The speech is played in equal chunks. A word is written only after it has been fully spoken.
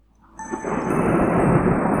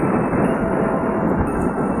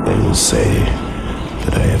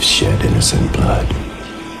have shed innocent blood.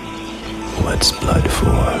 What's blood for,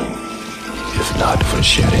 if not for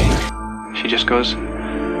shedding? She just goes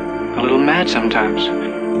a little mad sometimes.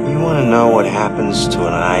 You want to know what happens to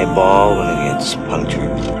an eyeball when it gets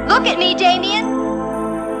punctured? Look at me, Damien.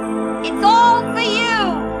 It's all for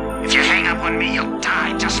you. If you hang up on me, you'll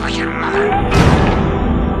die just like your mother.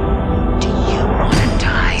 Do you want to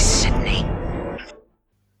die, Sydney?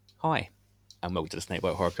 Hi, and welcome to the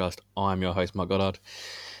Snakebite Horrorcast. I'm your host, Mark Goddard,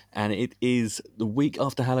 and it is the week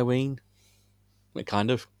after Halloween. Well,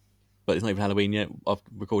 kind of, but it's not even Halloween yet. I'm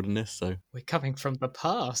recording this, so We're coming from the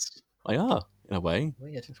past. I are in a way.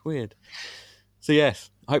 Weird. It's weird. So yes,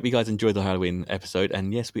 I hope you guys enjoyed the Halloween episode,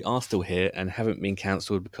 and yes, we are still here and haven't been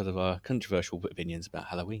cancelled because of our controversial opinions about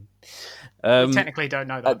Halloween. We technically don't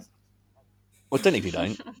know that. Well, technically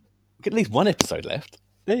don't. We've got at least one episode left.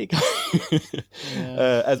 There you go.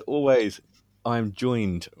 Yeah. As always, I'm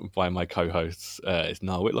joined by my co-hosts. It's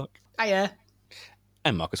Niall Whitlock Hiya.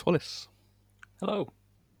 and Marcus Wallace. Hello.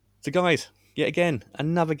 So guys, yet again,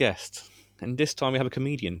 another guest. And this time we have a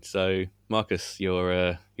comedian. So Marcus,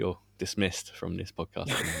 you're dismissed from this podcast.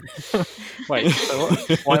 Wait, so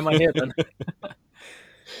what? Why am I here then?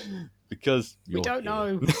 Because you're We don't here.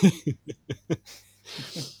 know.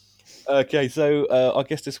 Okay, so our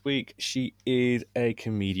guest this week, she is a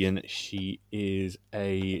comedian. She is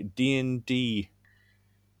a D&D.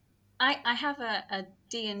 I have a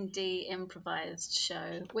D&D improvised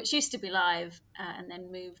show, which used to be live and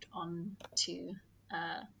then moved on to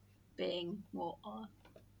being more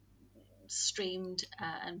streamed,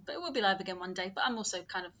 but it will be live again one day. But I'm also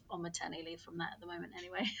kind of on maternity leave from that at the moment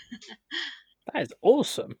anyway. That is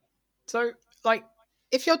awesome. So, like,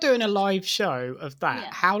 if you're doing a live show of that, Yeah.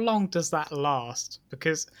 how long does that last?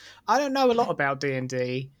 Because I don't know a lot about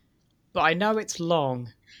D&D, but I know it's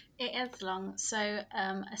long. It is long. So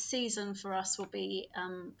a season for us will be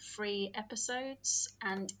 3 episodes,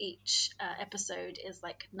 and each episode is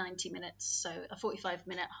like 90 minutes. So a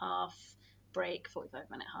 45-minute half break,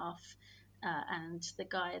 45-minute half. And the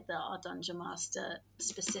guy that our Dungeon Master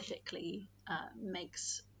specifically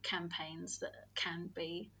makes campaigns that can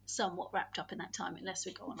be somewhat wrapped up in that time, unless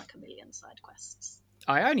we go on like a million side quests.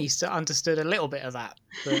 I only understood a little bit of that,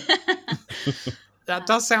 but that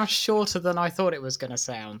does sound shorter than I thought it was going to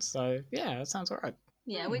sound. So, yeah, that sounds all right.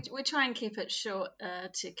 Yeah, we try and keep it short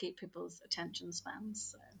to keep people's attention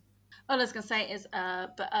spans. So. All I was going to say is,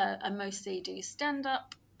 I mostly do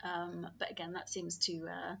stand-up, but again, that seems to,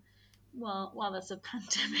 while there's a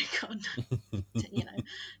pandemic on,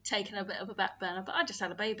 taking a bit of a back burner. But I just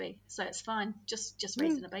had a baby, so it's fine. Just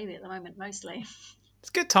raising a baby at the moment, mostly. It's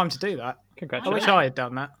a good time to do that. I Congratulations. wish I had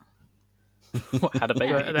done that. What, had a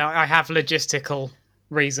baby? But I have logistical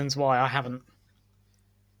reasons why I haven't.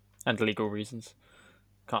 And legal reasons.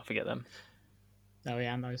 Can't forget them. Oh,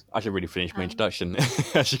 yeah, and those. I should really finish my introduction.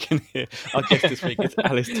 As you can hear, our guest this week is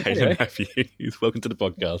Alice Taylor Matthews. Welcome to the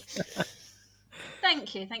podcast.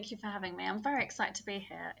 Thank you for having me. I'm very excited to be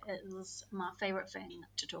here. It was my favourite thing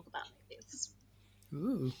to talk about movies.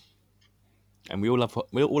 Ooh. And we all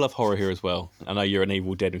love horror here as well. I know you're an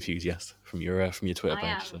Evil Dead enthusiast from your Twitter I page.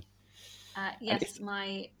 am. So. Yes,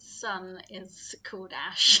 my son is called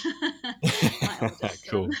Ash. My oldest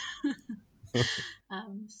Cool. son.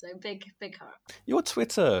 So big horror. Your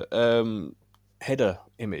Twitter header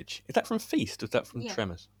image, is that from Feast or is that from Yeah.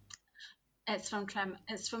 Tremors? It's from Tremors.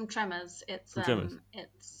 It's From Tremors? It's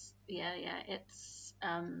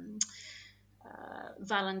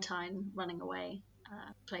Valentine running away,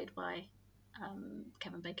 played by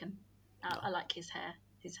Kevin Bacon. I like his hair.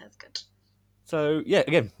 His hair's good. So, yeah,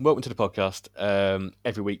 again, welcome to the podcast.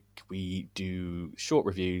 Every week we do short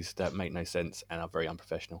reviews that make no sense and are very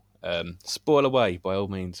unprofessional. Spoil away, by all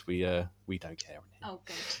means, we don't care. Oh,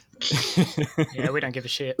 good. Yeah, we don't give a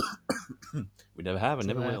shit. We never have and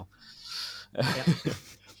never will. Yeah.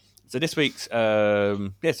 So this week's,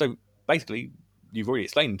 so basically, you've already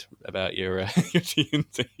explained about your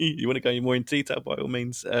D&D. You want to go more in detail, by all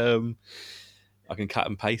means. I can cut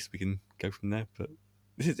and paste. We can go from there. But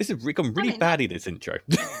this has gone really badly, this intro.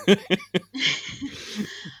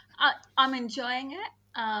 I'm enjoying it.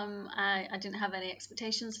 I didn't have any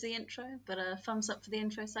expectations for the intro, but a thumbs up for the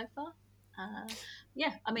intro so far.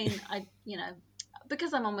 Yeah, I mean,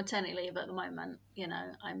 because I'm on maternity leave at the moment,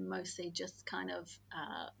 I'm mostly just kind of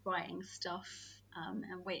writing stuff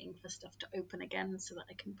and waiting for stuff to open again so that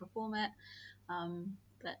I can perform it.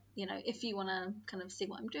 But if you want to kind of see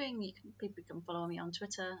what I'm doing, people can follow me on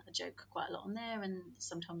Twitter. I joke quite a lot on there, and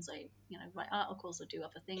sometimes I write articles or do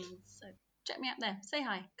other things. So check me out there. Say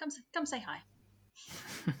hi. Come say hi.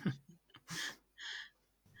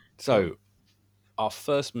 So our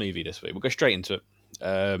first movie this week, we'll go straight into it.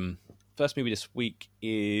 First movie this week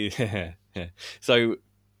is so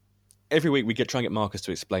every week we try and get Marcus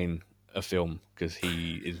to explain a film because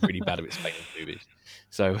he is really bad at explaining movies.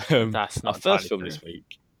 So That's our not first entirely film true. this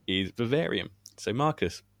week is Vivarium. So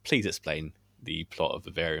Marcus, please explain the plot of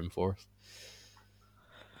Vivarium for us.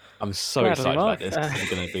 I'm so Gladly, excited Mark. about this. This is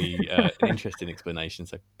going to be an interesting explanation.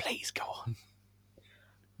 So please go on.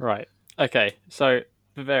 Right. Okay. So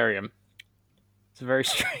Vivarium. It's a very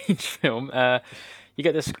strange film. You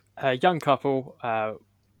get this young couple.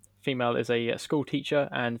 Female is a school teacher,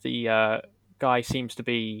 and the guy seems to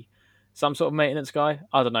be some sort of maintenance guy.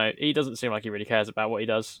 I don't know. He doesn't seem like he really cares about what he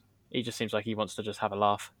does. He just seems like he wants to just have a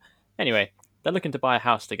laugh. Anyway, they're looking to buy a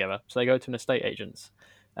house together, so they go to an estate agent's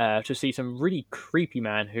to see some really creepy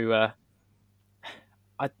man who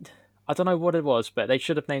I don't know what it was, but they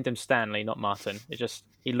should have named him Stanley, not Martin.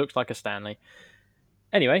 He looked like a Stanley.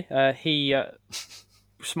 Anyway, he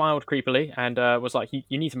smiled creepily and was like,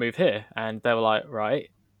 "You need to move here," and they were like, "Right,"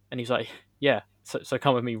 and he's like, "Yeah, so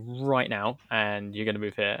come with me right now, and you're going to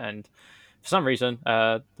move here." And for some reason,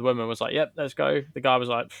 the woman was like, "Yep, let's go." The guy was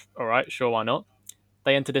like, "All right, sure, why not?"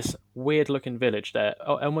 They enter this weird-looking village there.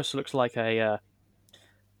 Oh, it almost looks like a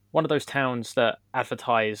one of those towns that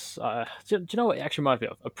advertise. Do you know what it actually reminds me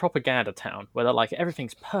of? A propaganda town where they're like,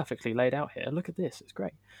 everything's perfectly laid out here. Look at this, it's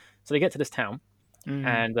great. So they get to this town,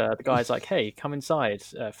 and the guy's like, "Hey, come inside."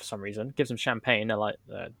 For some reason, gives them champagne. They're like,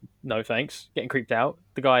 "No, thanks." Getting creeped out.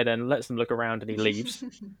 The guy then lets them look around, and he leaves.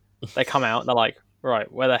 They come out. They're like,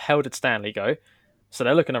 "Right, where the hell did Stanley go?" So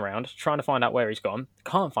they're looking around, trying to find out where he's gone.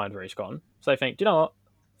 Can't find where he's gone. So they think, "Do you know what?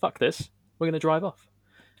 Fuck this. We're going to drive off."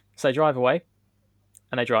 So they drive away.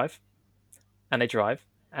 And they drive, and they drive,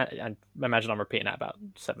 and imagine I'm repeating that about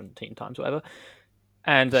 17 times, whatever.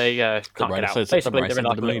 And they can't get out. Basically, they're in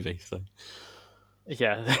like a movie. So.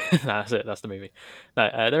 Yeah, that's it. That's the movie.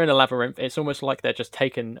 No, they're in a labyrinth. It's almost like they're just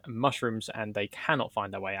taking mushrooms and they cannot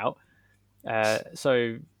find their way out.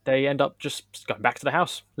 So they end up just going back to the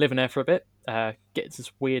house, living there for a bit. Gets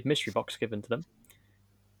this weird mystery box given to them.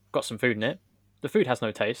 Got some food in it. The food has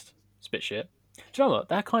no taste. It's a bit shit. Do you know what?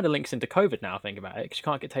 That kind of links into COVID now, I think about it, because you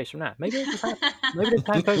can't get taste from that. Maybe they've had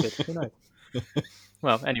COVID. Who knows?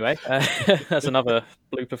 Well, anyway, that's another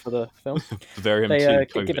blooper for the film. Vivarium They 2 get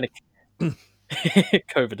COVID. given a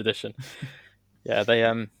COVID edition. Yeah,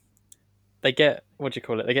 they get, what do you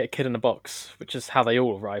call it? They get a kid in a box, which is how they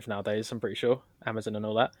all arrive nowadays. I'm pretty sure Amazon and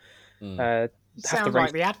all that. Sounds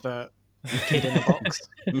like the advert. Kid in a box.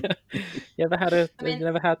 Yeah, they had I mean, you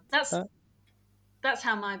never had That's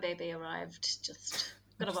how my baby arrived. Just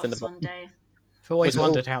got a Just in box the one day. I've always Was it all-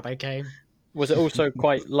 wondered how they came. Was it also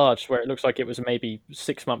quite large, where it looks like it was maybe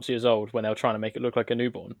 6 months years old when they were trying to make it look like a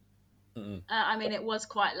newborn? I mean, it was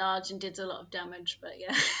quite large and did a lot of damage, but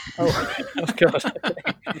yeah. Oh God.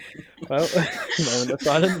 Well, moment of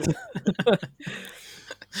silence.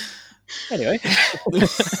 Anyway,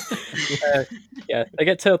 yeah, they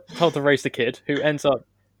get told to raise the kid, who ends up.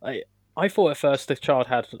 I thought at first the child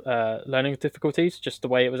had learning difficulties, just the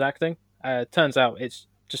way it was acting. Turns out it's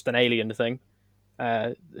just an alien thing.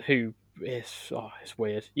 Who is it's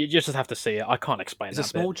weird. You just have to see it. I can't explain. It's that a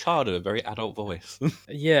small bit. child with a very adult voice.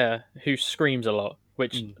 Yeah, who screams a lot.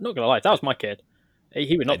 Which, not gonna lie, if that was my kid,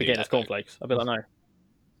 he would not be They do getting his that, though. cornflakes. I'd be like, no.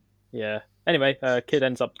 Yeah. Anyway, kid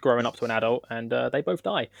ends up growing up to an adult, and they both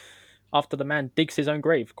die after the man digs his own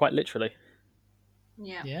grave, quite literally.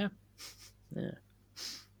 Yeah. Yeah.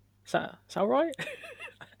 Is that right?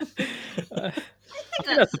 I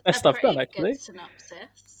think that's the best a I've done, pretty actually. good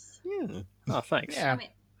synopsis. Yeah. Oh, thanks. Yeah. I mean,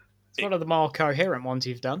 It's one of the more coherent ones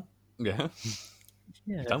you've done. Yeah.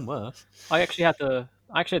 Yeah. Done worse. I actually had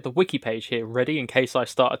the wiki page here ready in case I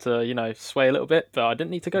started to, sway a little bit, but I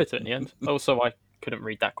didn't need to go to it in the end. Also, I couldn't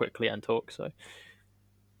read that quickly and talk, so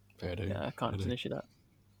Fair do. yeah, I can't Fair do. finish that.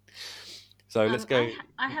 So let's go.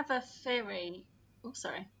 I have a theory. Oh,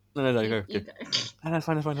 sorry. No, go. You Go. go. No, that's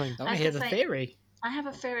fine. I want I to hear could the say- theory. I have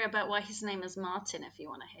a theory about why his name is Martin, if you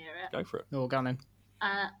want to hear it. Go for it. Oh, go on then.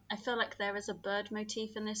 I feel like there is a bird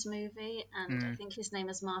motif in this movie, and I think his name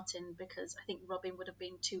is Martin because I think Robin would have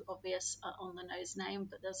been too obvious on the nose name,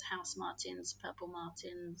 but there's house martins, purple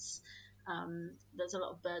martins, there's a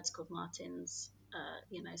lot of birds called martins,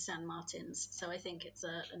 sand martins, so I think it's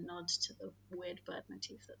a nod to the weird bird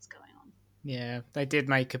motif that's going on. Yeah, they did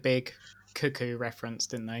make a big cuckoo reference,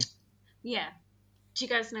 didn't they? Yeah. Do you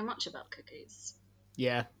guys know much about cuckoos?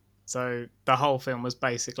 Yeah. So the whole film was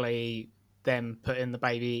basically them putting the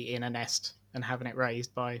baby in a nest and having it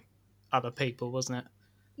raised by other people, wasn't it?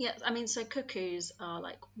 Yeah, I mean, so cuckoos are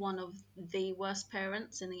like one of the worst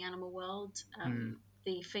parents in the animal world.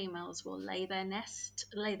 The females will lay their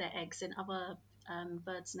eggs in other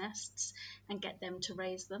birds' nests and get them to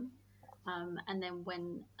raise them. And then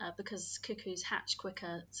because cuckoos hatch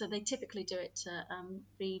quicker, so they typically do it to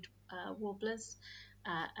reed warblers,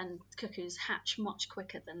 and cuckoos hatch much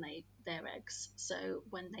quicker than their eggs. So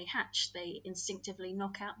when they hatch, they instinctively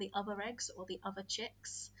knock out the other eggs or the other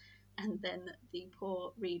chicks, and then the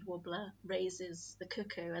poor reed warbler raises the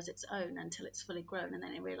cuckoo as its own until it's fully grown, and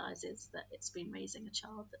then it realizes that it's been raising a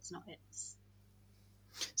child that's not its.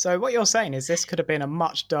 So what you're saying is this could have been a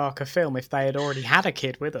much darker film if they had already had a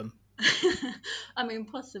kid with them. I mean,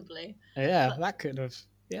 possibly. Yeah, that could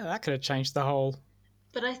have changed the whole.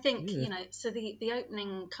 But I think, so the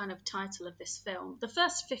opening kind of title of this film, the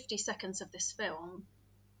first 50 seconds of this film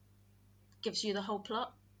gives you the whole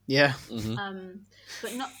plot. Yeah. Mm-hmm.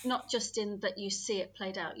 But not just in that you see it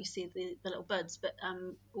played out, you see the little birds, but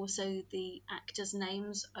also the actors'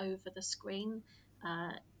 names over the screen.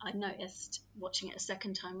 I noticed watching it a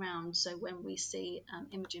second time round, so when we see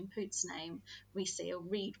Imogen Poots' name, we see a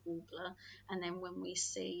reed warbler, and then when we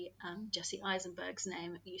see Jesse Eisenberg's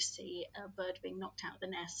name, you see a bird being knocked out of the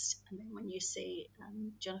nest, and then when you see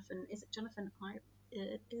Jonathan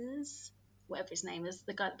whatever his name is,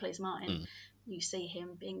 the guy that plays Martin, you see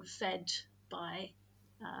him being fed by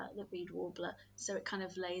the reed warbler, so it kind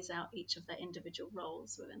of lays out each of their individual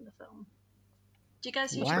roles within the film. Do you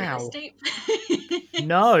guys usually go deep?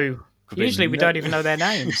 No. Usually we don't even know their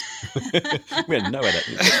names. We had no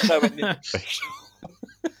idea.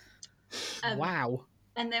 Wow.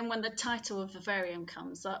 And then when the title of Vivarium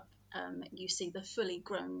comes up, you see the fully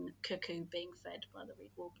grown cuckoo being fed by the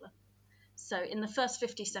reed warbler. So in the first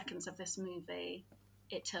 50 seconds of this movie,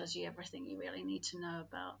 it tells you everything you really need to know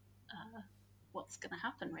about what's going to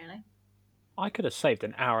happen, really. I could have saved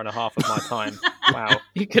an hour and a half of my time. Wow.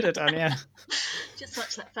 You could have done, yeah. Just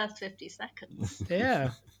watch that first 50 seconds.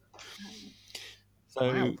 Yeah.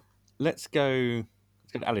 So let's go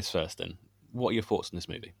to Alice first then. What are your thoughts on this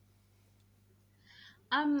movie?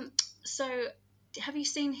 So have you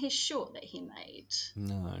seen his short that he made?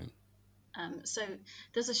 No. So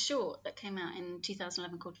there's a short that came out in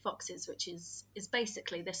 2011 called Foxes, which is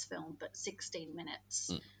basically this film, but 16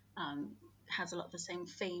 minutes. Has a lot of the same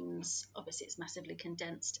themes. Obviously, it's massively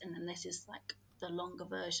condensed, and then this is like the longer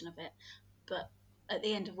version of it. But at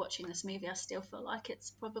the end of watching this movie, I still feel like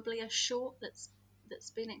it's probably a short that's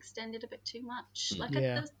been extended a bit too much. Like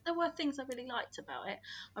there were things I really liked about it.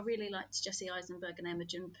 I really liked Jesse Eisenberg and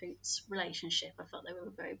Imogen Poots' relationship. I felt they were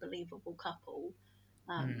a very believable couple,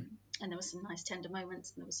 and there were some nice tender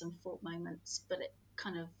moments, and there were some fraught moments. But it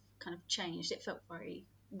kind of changed. It felt very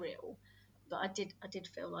real. But I did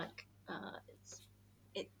feel like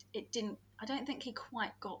it didn't. I don't think he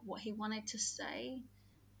quite got what he wanted to say,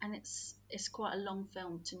 and it's quite a long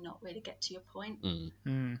film to not really get to your point.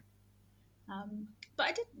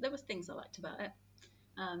 But there were things I liked about it.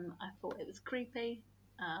 I thought it was creepy,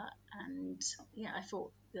 and I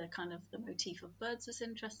thought the motif of birds was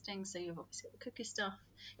interesting. So you've obviously got the cookie stuff.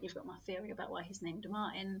 You've got my theory about why he's named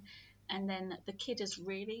Martin. And then the kid is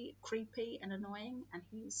really creepy and annoying, and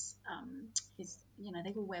he's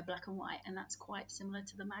they all wear black and white, and that's quite similar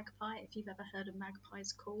to the magpie. If you've ever heard a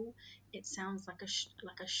magpie's call, it sounds like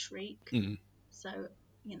a shriek. So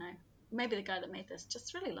maybe the guy that made this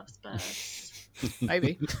just really loves birds.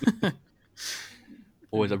 Maybe.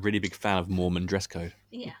 Always a really big fan of Mormon dress code.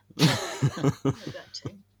 Yeah, that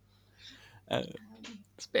too.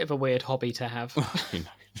 It's a bit of a weird hobby to have.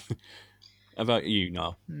 How about you,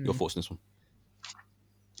 Niall? Your thoughts on this one?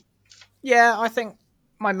 Yeah, I think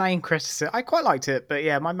my main criticism... I quite liked it, but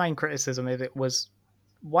my main criticism of it was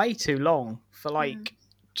way too long for,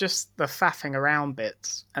 just the faffing around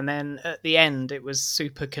bits. And then at the end, it was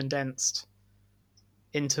super condensed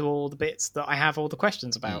into all the bits that I have all the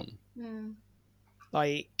questions about.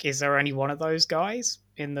 Is there only one of those guys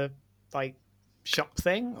in the, shop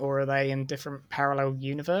thing? Or are they in different parallel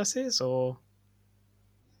universes? Or...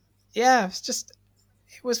 Yeah,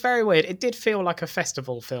 it was very weird. It did feel like a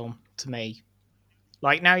festival film to me.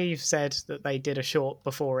 Now you've said that they did a short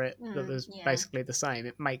before it that was basically the same.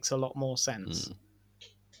 It makes a lot more sense.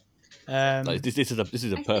 This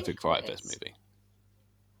is a perfect Fright Fest movie.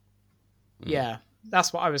 Yeah,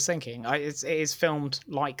 that's what I was thinking. It is filmed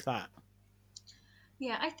like that.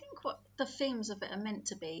 Yeah, I think what the themes of it are meant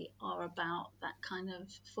to be are about that kind of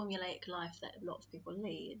formulaic life that a lot of people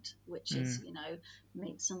lead, which is,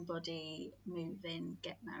 meet somebody, move in,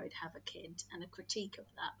 get married, have a kid, and a critique of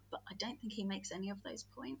that. But I don't think he makes any of those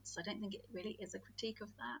points. I don't think it really is a critique of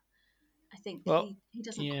that. I think he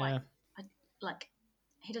doesn't quite,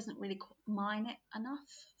 he doesn't really mine it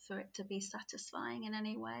enough for it to be satisfying in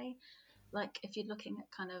any way. like if you're looking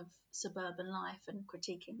at kind of suburban life and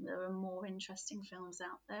critiquing, there are more interesting films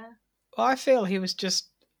out there. Well, I feel he was just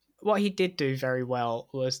what he did do very well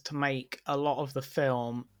was to make a lot of the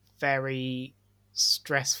film very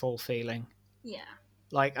stressful feeling. Yeah.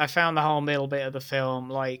 Like I found the whole middle bit of the film,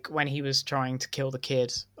 like when he was trying to kill the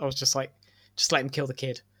kid, I was just like, just let him kill the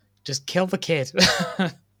kid. Just kill the kid.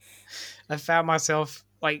 I found myself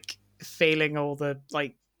like feeling all the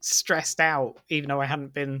like stressed out, even though I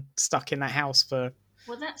hadn't been stuck in that house for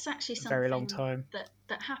Well, that's actually a something very long time.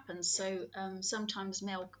 that happens. So sometimes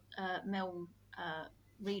male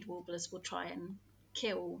reed warblers will try and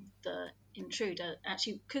kill the intruder.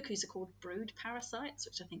 Actually, cuckoos are called brood parasites,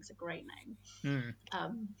 which I think is a great name.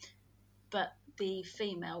 But the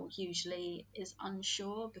female usually is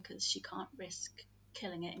unsure because she can't risk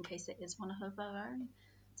killing it in case it is one of her own.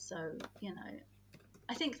 So, you know,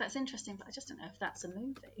 I think that's interesting, but I just don't know if that's a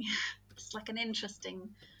movie. It's like an interesting,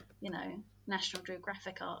 you know, National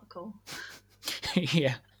Geographic article.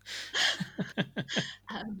 Yeah.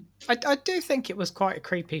 I do think it was quite a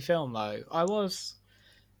creepy film, though.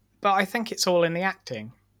 But I think it's all in the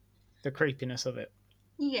acting, the creepiness of it.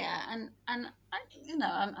 Yeah, and I, you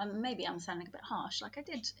know, maybe I'm sounding a bit harsh. Like I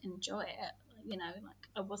did enjoy it. You know, like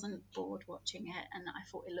I wasn't bored watching it, and I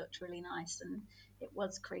thought it looked really nice, and it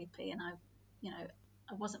was creepy, and I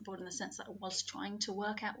wasn't bored in the sense that I was trying to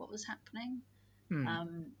work out what was happening.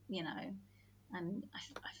 You know, and I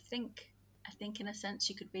think in a sense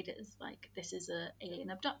you could read it as like this is a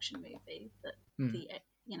alien abduction movie that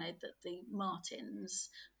the Martins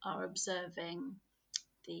are observing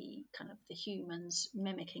the kind of the humans,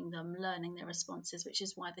 mimicking them, learning their responses, which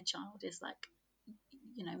is why the child is like,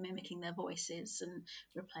 you know, mimicking their voices and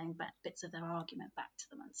replaying back bits of their argument back to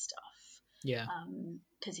them and stuff. Yeah.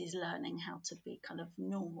 Because he's learning how to be kind of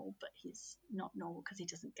normal, but he's not normal because he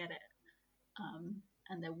doesn't get it.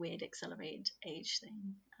 And their weird accelerated age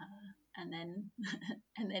thing. And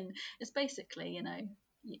then it's basically, you know,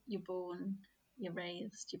 you're born, you're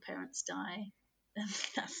raised, your parents die, and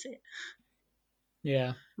that's it.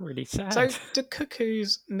 Yeah. Really sad. So, do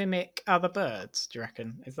cuckoos mimic other birds, do you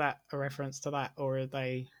reckon? Is that a reference to that, or are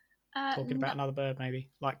they talking about another bird, maybe?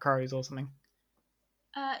 Like crows or something?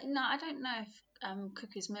 No, I don't know if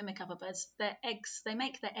cuckoos mimic other birds. Their eggs, they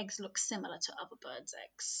make their eggs look similar to other birds'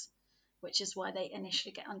 eggs, which is why they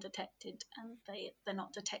initially get undetected, and they're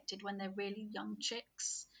not detected when they're really young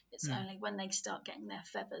chicks. It's only when they start getting their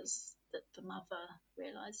feathers that the mother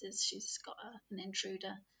realises she's got an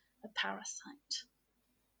intruder, a parasite.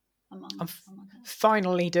 I'm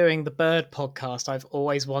finally doing the bird podcast I've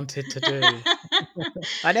always wanted to do.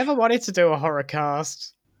 I never wanted to do a horror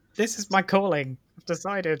cast. This is my calling. I've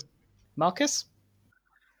decided. Marcus?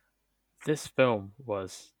 This film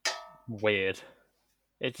was weird.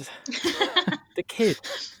 It just the kid,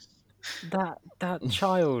 that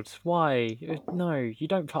child. Why? No, you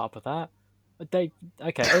don't put up with that.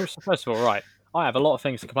 First of all, right. I have a lot of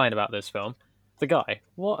things to complain about this film. The guy,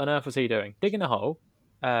 what on earth was he doing? Digging a hole.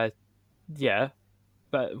 Yeah,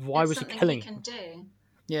 but why was he killing? You can do.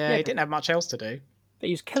 Yeah, he didn't have much else to do. But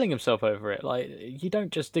he was killing himself over it. Like, you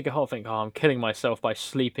don't just dig a hole and think, "Oh, I'm killing myself by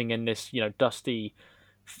sleeping in this, you know, dusty,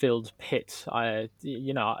 filled pit."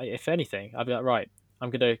 If anything, I'd be like, right,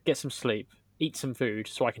 I'm gonna get some sleep, eat some food,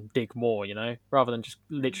 so I can dig more. You know, rather than just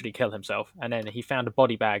literally kill himself. And then he found a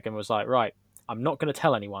body bag and was like, right, I'm not gonna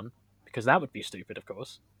tell anyone because that would be stupid, of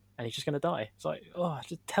course. And he's just gonna die. It's like, oh,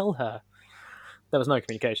 just tell her. There was no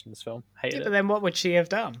communication in this film. Hated it. But then what would she have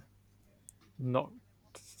done? I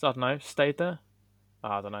don't know, stayed there?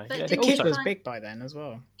 I don't know. But The kid was big by then as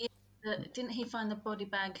well. Didn't he find the body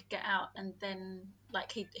bag, get out, and then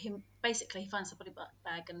like he basically finds the body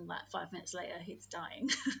bag, and like 5 minutes later he's dying.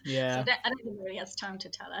 Yeah. So I don't think he really has time to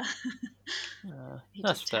tell her.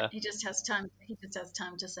 That's fair. He just has time. He just has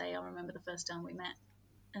time to say, "I remember the first time we met,"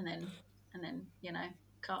 and then you know,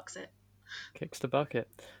 carks it. Kicks the bucket.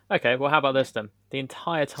 Okay, well, how about this then? The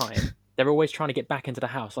entire time, they're always trying to get back into the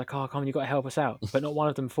house. Like, oh, come on, you got to help us out. But not one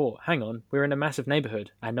of them thought, hang on, we're in a massive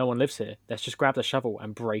neighborhood and no one lives here. Let's just grab the shovel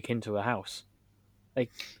and break into a house. They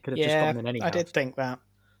could have just gotten in any house. I did think that.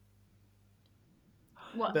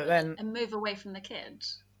 What? But then... And move away from the kid.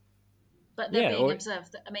 But they're being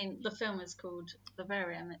observed. I mean, the film is called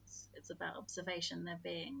Vivarium. It's about observation. They're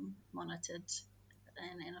being monitored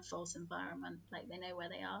in a false environment. Like, they know where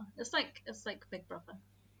they are. It's like Big Brother.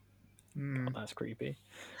 Oh, that's creepy.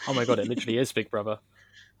 Oh my god, it literally is Big Brother.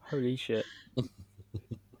 Holy shit.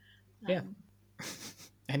 Yeah.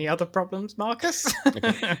 Any other problems, Marcus? Do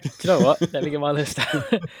you know what? Let me get my list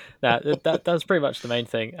out. That's pretty much the main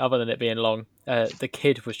thing, other than it being long. The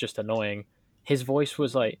kid was just annoying. His voice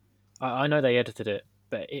was like... I know they edited it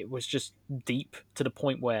but it was just deep to the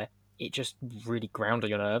point where it just really ground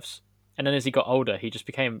on your nerves. And then as he got older, he just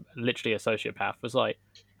became literally a sociopath. Was like,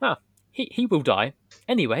 he will die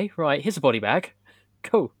anyway. Right, here's a body bag.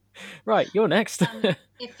 Cool. Right, you're next.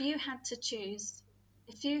 If you had to choose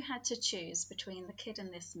between the kid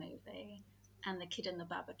in this movie and the kid in the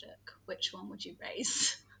Babadook, which one would you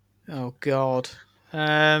raise? Oh God.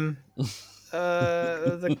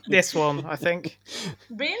 This one, I think.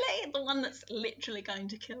 Really? The one that's literally going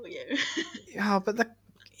to kill you? Oh, but the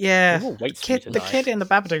All waits for you to the die. kid in the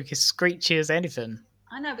Babadook is screechy as anything.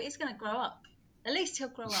 I know, but he's going to grow up. At least he'll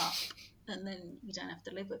grow up, and then you don't have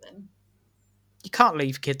to live with him. You can't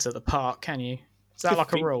leave kids at the park, can you? Is that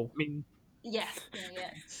like a rule? I mean, Yeah.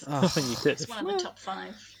 Oh, you did. It's one of the top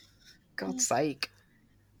 5. God's sake.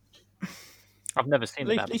 I've never seen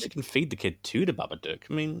At the least you Babadook. can feed the kid to the Babadook.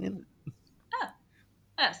 I mean,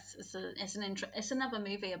 Yes, it's another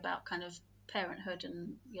movie about kind of parenthood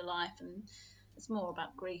and your life, and it's more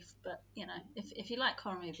about grief. But if you like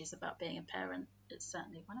horror movies about being a parent, it's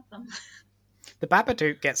certainly one of them. The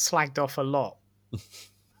Babadook gets slagged off a lot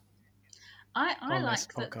I on like this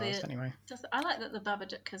that podcast, anyway. I like that the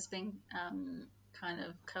Babadook has been kind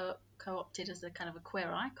of co-opted as a kind of a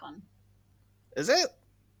queer icon. Is it?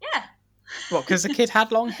 Yeah. What, because the kid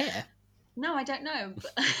had long hair? No, I don't know.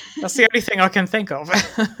 But That's the only thing I can think of.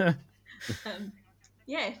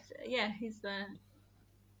 yeah, he's It's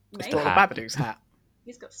maybe. the Babadook's hat.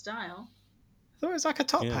 He's got style. I thought it was like a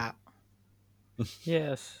top Yeah. hat.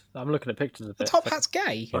 Yes, I'm looking at pictures of The it. top hat's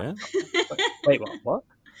gay. yeah. Wait, what?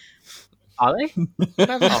 Are they? I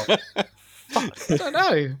don't know. I don't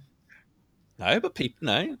know. No, but people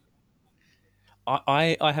know.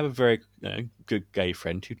 I have a very good gay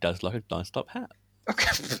friend who does like a nice top hat.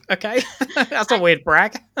 Okay. That's a weird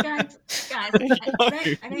brag. Guys, I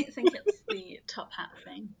don't think it's the top hat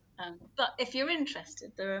thing. But if you're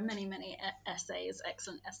interested, there are many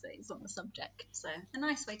excellent essays on the subject. So a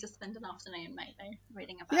nice way to spend an afternoon, maybe,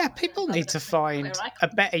 reading about. Yeah, people need to find queer a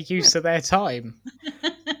icon. better use of their time.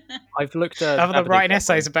 I've looked at Other than Babadook writing up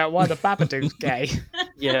essays about why the Babadook's gay.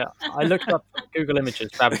 Yeah, I looked up Google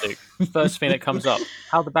Images Babadook. First thing that comes up: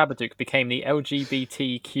 how the Babadook became the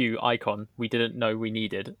LGBTQ icon we didn't know we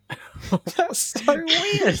needed. That's so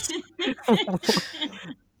weird.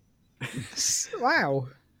 Wow.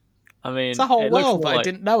 I mean, It's a whole it looks world more that I like-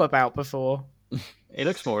 didn't know about before. It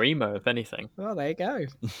looks more emo, if anything. Well, there you go.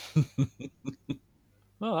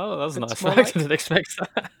 Oh, that was a It's nice more fact. like- I didn't expect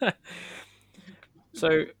that.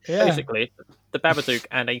 So Yeah. basically, the Babadook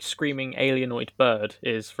and a screaming alienoid bird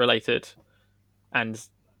is related, and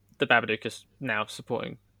the Babadook is now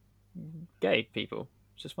supporting gay people,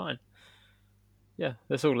 which is fine. Yeah,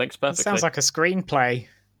 this all links It perfectly. sounds like a screenplay.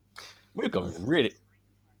 We've gone really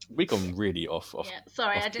off. Yeah,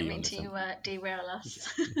 sorry, off I didn't key mean on this to one. derail us.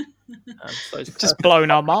 So it's Just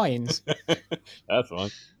blown our minds. That's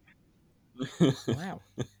fine. Wow.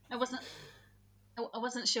 I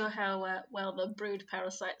wasn't sure how well the brood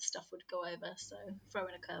parasite stuff would go over, so throw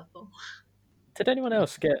in a curveball. Did anyone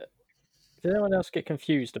else get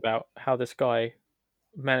confused about how this guy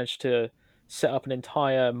managed to set up an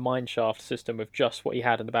entire mineshaft system with just what he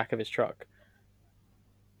had in the back of his truck?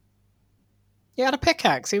 He had a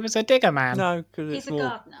pickaxe. He was a digger man. No, because He's it's a more.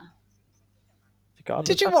 gardener.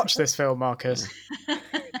 Did you watch this film, Marcus? No,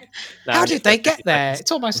 How did they get there?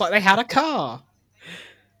 It's almost like they had a car.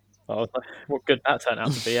 Oh, what good that turned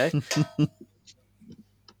out to be, eh?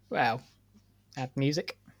 Well, add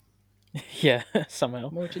music. Yeah, somehow.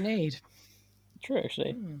 What do you need? True,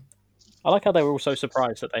 actually. I like how they were all so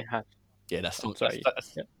surprised that they had. Yeah, that song. Sorry.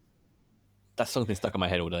 Yeah. That song's been stuck in my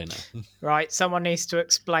head all day now. Right, someone needs to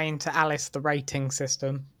explain to Alice the rating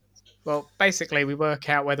system. Well, basically, we work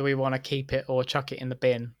out whether we want to keep it or chuck it in the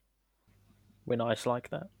bin. We're nice like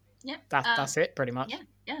that. Yeah, That's it, pretty much.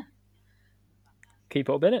 Yeah. Keep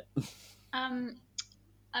it a minute.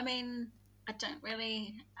 I mean, I don't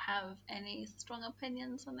really have any strong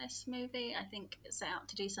opinions on this movie. I think it set out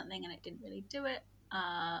to do something and it didn't really do it.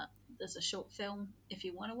 There's a short film. If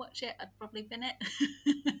you want to watch it, I'd probably bin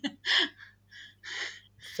it.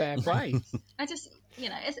 Fair play. I just,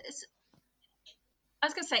 it's. I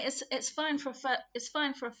was gonna say it's fine for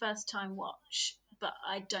a first time watch, but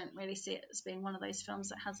I don't really see it as being one of those films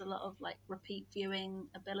that has a lot of like repeat viewing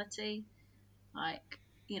ability. Like,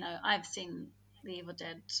 I've seen the Evil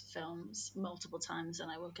Dead films multiple times, and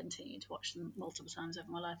I will continue to watch them multiple times over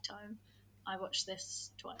my lifetime. I watched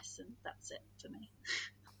this twice, and that's it for me.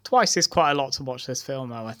 Twice is quite a lot to watch this film,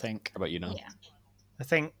 though, I think. How about you now? Yeah. I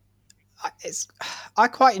think I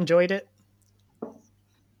quite enjoyed it.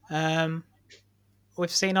 We've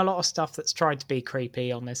seen a lot of stuff that's tried to be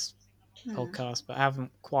creepy on this podcast, but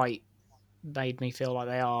haven't quite made me feel like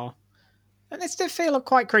they are. And they still feel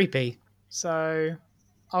quite creepy, so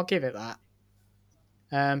I'll give it that.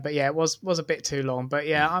 But yeah, it was a bit too long. But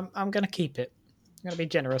yeah, I'm going to keep it. I'm going to be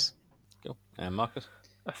generous. Cool. And Marcus?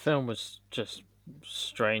 The film was just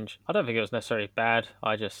strange. I don't think it was necessarily bad.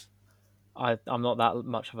 I'm not that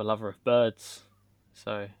much of a lover of birds,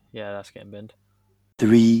 so yeah, that's getting binned.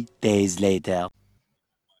 3 days later.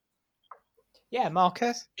 Yeah,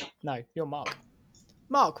 Marcus. No, you're Mark.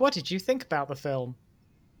 Mark, what did you think about the film?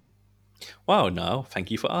 Wow, no,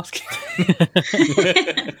 thank you for asking.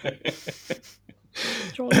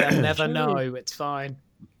 You'll never know. It's fine.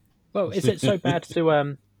 Well, is it so bad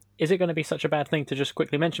to Is it going to be such a bad thing to just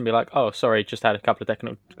quickly mention, be like, "Oh, sorry, just had a couple of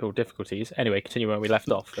technical difficulties." Anyway, continue where we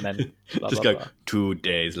left off, and then blah, just blah, go blah. 2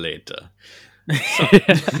 days later.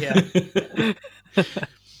 Yeah.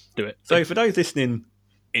 Do it. So, for those listening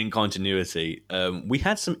in continuity, we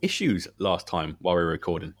had some issues last time while we were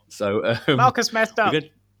recording. So, Marcus messed up.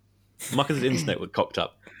 Marcus's internet was cocked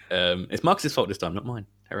up. It's Marcus's fault this time, not mine.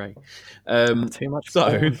 Hooray! Too much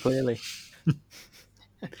porn, clearly.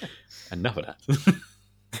 Enough of that.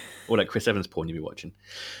 All that Chris Evans porn you'll be watching.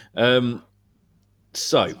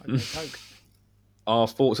 So, our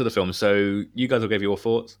thoughts of the film. So, you guys will give your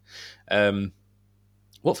thoughts.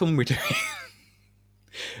 What film were we doing?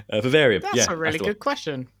 Vivarium. That's a really good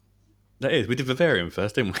question. That is. We did Vivarium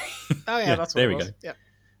first, didn't we? Oh, yeah, that's what there it we was. go. Yeah.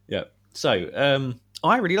 Yeah. So,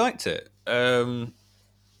 I really liked it. It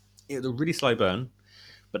was a really slow burn,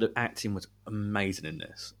 but the acting was amazing in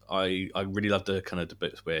this. I really loved the kind of the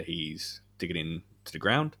bits where he's digging into the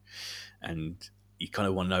ground, and you kind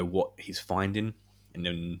of want to know what he's finding, and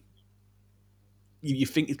then you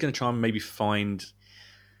think he's going to try and maybe find,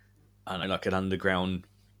 I don't know, like an underground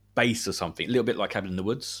base or something, a little bit like Cabin in the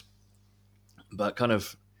Woods, but kind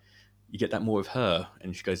of you get that more of her,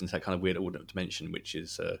 and she goes into that kind of weird alternate dimension, which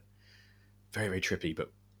is very, very trippy,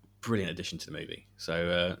 but brilliant addition to the movie.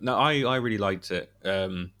 So no, I really liked it.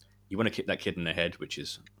 You want to kick that kid in the head, which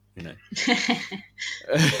is, you know,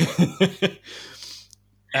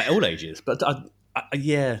 at all ages. But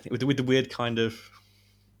yeah, with the weird kind of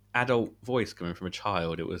adult voice coming from a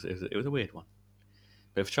child, it was a weird one.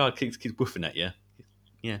 But if a child keeps woofing at you,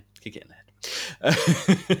 yeah, kick it in the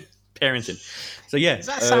head. Parenting. So yeah, is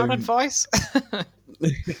that sound advice?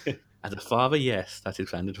 As a father, yes, that is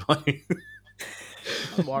sound advice.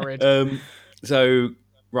 I'm worried. So,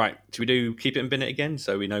 right, should we do Keep It and Bin It again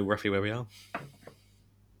so we know roughly where we are?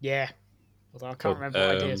 Yeah. Although I can't remember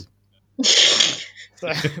what I did. So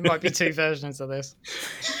it might be 2 versions of this.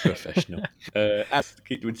 Professional.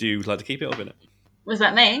 Would you like to keep it or bin it? Was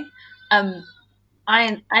that me?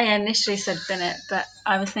 I initially said bin it, but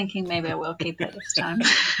I was thinking maybe I will keep it this time.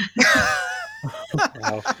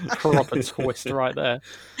 Wow, proper twist right there.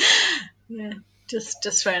 Yeah.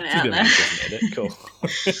 Just throwing it out there. Cool.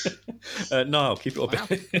 No, I'll keep it up. Wow.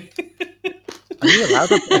 Are you allowed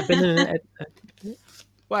to bin it?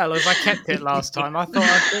 Well, as I kept it last time, I thought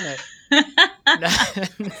I'd bin it.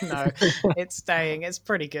 No, it's staying. It's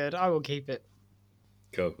pretty good. I will keep it.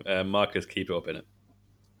 Cool. Marcus, keep it up in it.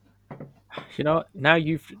 You know, now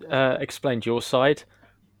you've explained your side,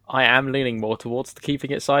 I am leaning more towards the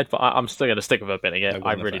keeping it side, but I'm still going to stick with a binning it.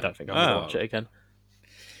 I really don't think I'm going to watch it again.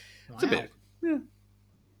 It's a bit. Yeah.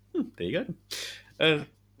 There you go.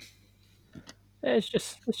 It's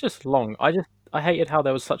just long. I hated how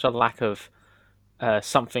there was such a lack of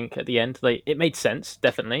something at the end. It made sense,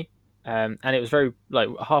 definitely, and it was very like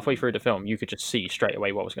halfway through the film you could just see straight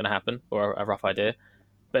away what was going to happen or a rough idea.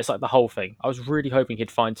 But it's like the whole thing. I was really hoping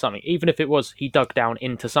he'd find something, even if it was he dug down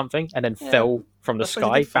into something and then fell from the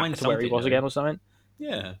sky back to where he was again or something.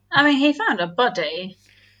 Yeah. I mean, he found a body.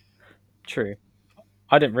 True.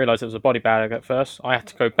 I didn't realise it was a body bag at first. I had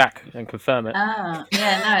to go back and confirm it. Oh,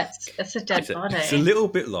 yeah, no, it's a dead body. It's a little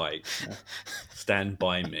bit like Stand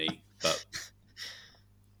By Me, but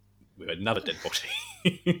with another dead body.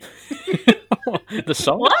 The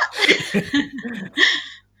song? What?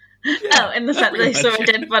 Oh, in the fact that they saw a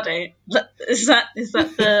dead body. Is that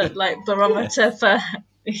the like barometer for,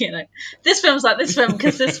 you know, this film's like this film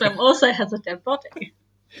because this film also has a dead body.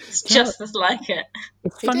 It's just as like it.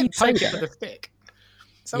 He did take it with a stick.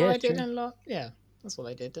 So Yeah, what they did true. in lot. Yeah, that's what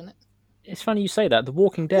they did, didn't it? It's funny you say that. The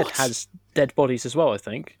Walking Dead has dead bodies as well, I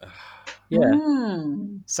think. Yeah.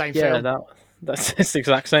 Mm. Same Yeah, film. that's it's the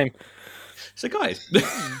exact same. So, guys.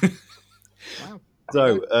 Wow.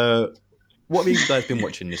 So, what have you guys been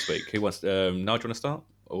watching this week? Who wants? Nigel, do you want to start?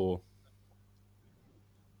 Or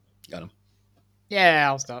got him? Yeah,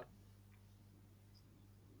 I'll start.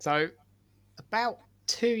 So, about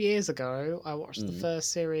 2 years ago, I watched the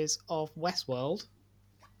first series of Westworld.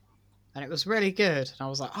 and it was really good. And I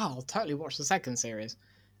was like, oh, I'll totally watch the second series.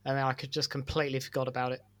 And then I could just completely forgot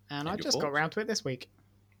about it. And I just got around to it this week.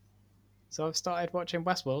 So I've started watching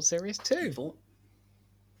Westworld Series 2.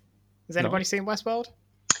 Has anybody seen Westworld?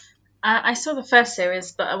 I saw the first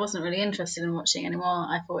series, but I wasn't really interested in watching anymore.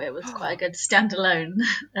 I thought it was quite a good standalone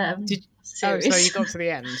series. Oh, so you got to the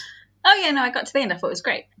end? Oh, yeah, no, I got to the end. I thought it was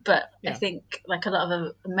great. But I think, like a lot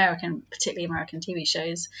of particularly American TV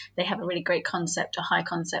shows, they have a really great concept, a high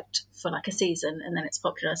concept for like a season, and then it's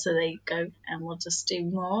popular, so they go and we'll just do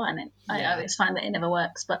more. And I always find that it never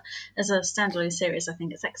works. But as a standalone series, I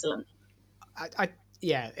think it's excellent.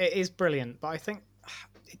 Yeah, it is brilliant. But I think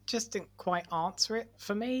it just didn't quite answer it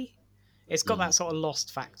for me. It's got that sort of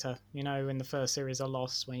Lost factor, you know, in the first series of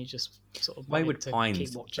Lost, when you just sort of Wayward to Pines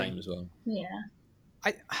keep watching. same as well. Yeah.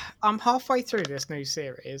 I'm halfway through this new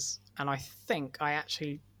series, and I think I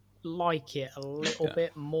actually like it a little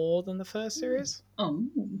bit more than the first series. Oh.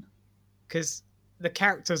 Because the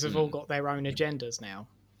characters have all got their own agendas now,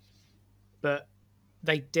 but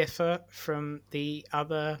they differ from the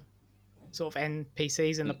other sort of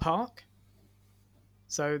NPCs in the park.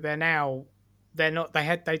 So they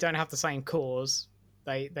don't have the same cause.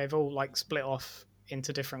 They've all like split off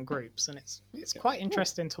into different groups, and it's quite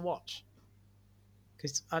interesting to watch.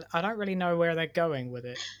 Because I don't really know where they're going with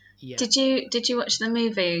it yet. Did you watch the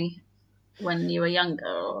movie when you were younger,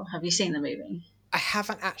 or have you seen the movie? I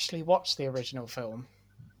haven't actually watched the original film.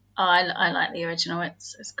 Oh, I like the original.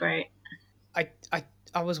 It's great.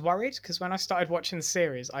 I was worried because when I started watching the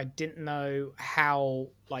series, I didn't know how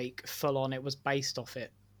like full on it was based off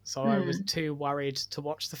it. So I was too worried to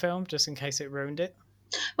watch the film just in case it ruined it.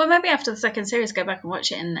 Well, maybe after the second series, go back and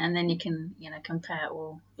watch it, and then you can compare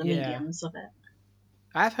all the mediums of it.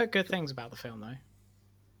 I have heard good things about the film though.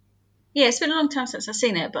 Yeah, it's been a long time since I've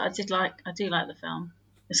seen it, but I do like the film.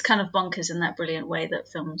 It's kind of bonkers in that brilliant way that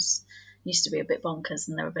films used to be a bit bonkers,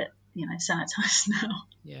 and they're a bit sanitized now.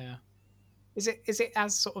 Yeah. Is it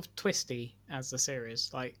as sort of twisty as the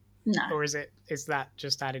series? Like, no, or is that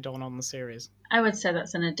just added on the series? I would say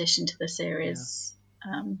that's an addition to the series.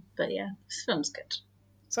 Yeah. But yeah, this film's good.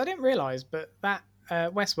 So I didn't realise, but that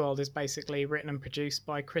Westworld is basically written and produced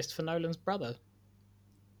by Christopher Nolan's brother,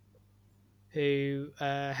 who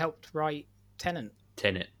helped write Tenet.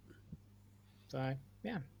 So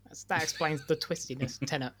yeah, that explains the twistiness.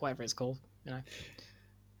 Tenet, whatever it's called,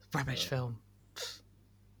 rubbish film.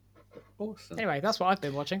 Awesome. Anyway, that's what I've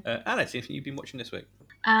been watching. Alice, anything you've been watching this week?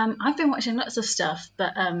 I've been watching lots of stuff,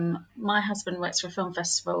 but my husband works for a film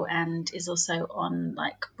festival and is also on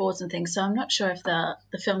like boards and things, so I'm not sure if the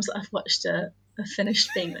films that I've watched are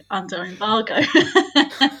finished being under embargo.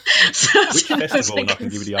 So which festival? And I can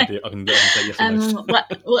give you the idea. I can say yes or no.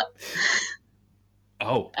 What?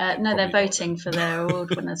 Oh. No, they're voting for their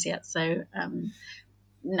award winners yet, so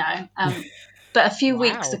no. But a few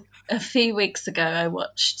weeks ago, I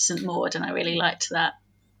watched St Maud, and I really liked that.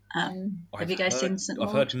 Have you guys seen St Maud?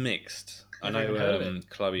 I've heard mixed. I know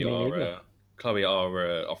Chloe,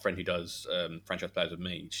 our friend who does franchise players with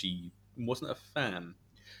me, she wasn't a fan.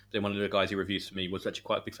 But then one of the guys who reviews for me was actually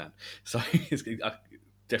quite a big fan. So it's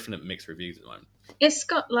definite mixed reviews at the moment. It's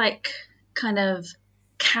got like kind of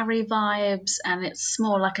Carrie vibes, and it's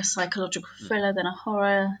more like a psychological thriller than a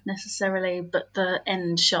horror necessarily, but the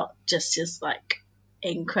end shot just is like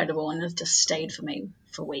incredible and has just stayed for me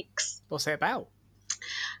for weeks. What's it about?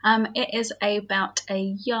 It is about a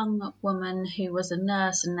young woman who was a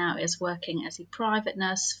nurse and now is working as a private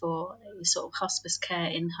nurse for a sort of hospice care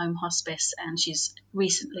in-home hospice, and she's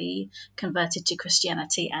recently converted to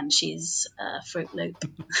Christianity, and she's a Fruit Loop.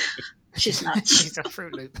 She's nuts. She's a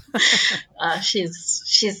Fruit Loop.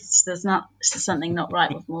 There's something not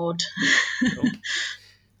right with Maud.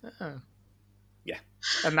 Oh. Yeah.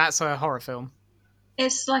 And that's a horror film.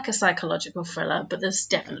 It's like a psychological thriller, but there's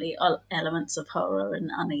definitely elements of horror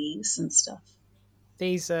and unease and stuff.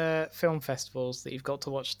 These film festivals that you've got to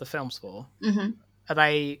watch the films for, are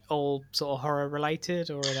they all sort of horror related,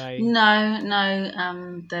 or are they?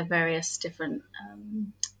 No. They're various different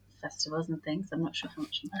festivals and things. I'm not sure how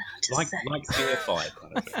much I'm allowed to say. Like Fear 5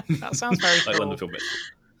 kind of thing. That sounds very cool. Like London Film Festival.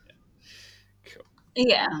 Cool.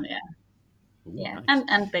 Yeah. Ooh, yeah, nice.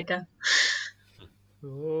 and bigger.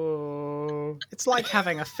 Ooh. It's like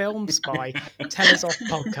having a film spy tell us off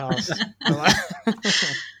podcast.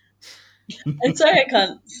 I'm sorry I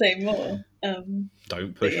can't say more.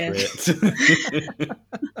 Don't push for it.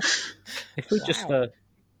 If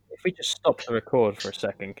we just stop the record for a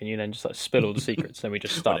second, can you then just like spill all the secrets, then we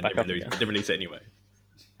just start back up again? They release it anyway.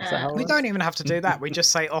 We don't even have to do that. We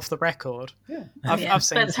just say off the record. Yeah. I've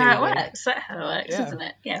seen that's how it works. That's how it works, Yeah. isn't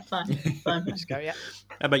it? Yeah, fine. Just go, yeah.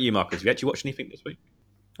 How about you, Marcus? Have you actually watched anything this week?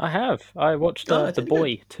 I have. I watched Oh, The did you?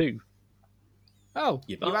 Boy too. Oh,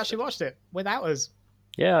 You you actually bastard. watched it without us.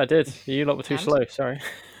 Yeah, I did. You lot were too And? slow. Sorry.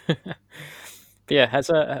 But yeah,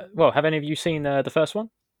 have any of you seen the first one?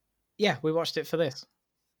 Yeah, we watched it for this.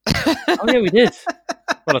 Oh yeah, we did.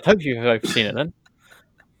 Well, I hope you've both seen it then.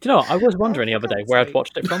 Do you know what? I was wondering the other day where I'd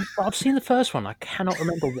watched it from, but I've seen the first one. I cannot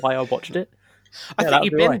remember why I watched it. I Yeah, think that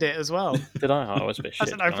you would be binned right. it as well. Did I? Oh, I was a bit I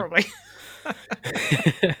shit. don't know, probably.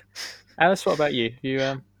 Alice, what about you?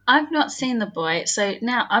 You I've not seen The Boy, so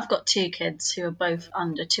now I've got 2 kids who are both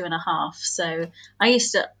under 2.5. So I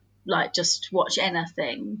used to like just watch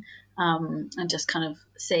anything and just kind of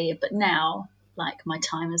see. But now, like, my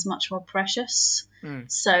time is much more precious.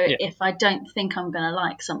 So if I don't think I'm going to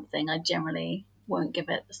like something, I generally won't give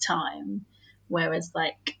it the time. Whereas,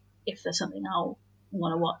 like, if there's something I'll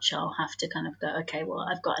want to watch, I'll have to kind of go, okay, well,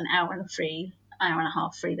 I've got an hour and a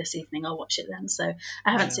half free this evening. I'll watch it then. So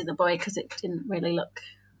I haven't seen The Boy because it didn't really look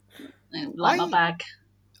like my bag.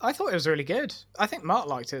 I thought it was really good. I think Mark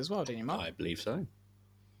liked it as well, didn't you, Mark? I believe so.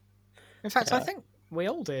 In fact, I think we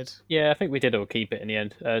all did. Yeah, I think we did all keep it in the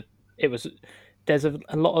end. There's a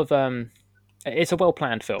lot of it's a well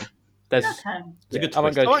planned film. There's It's a good I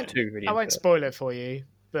won't twist. go too really. I won't into it. spoil it for you,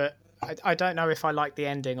 but I don't know if I like the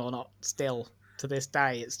ending or not. Still, to this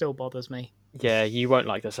day, it still bothers me. Yeah, you won't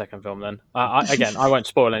like the second film then. I won't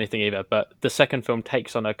spoil anything either, but the second film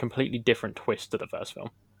takes on a completely different twist to the first film.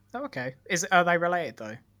 Oh, okay. Are they related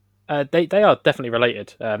though? They are definitely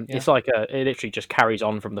related. It's like it literally just carries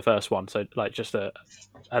on from the first one, so like just a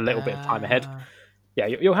little bit of time ahead. Yeah,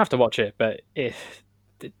 you'll have to watch it, but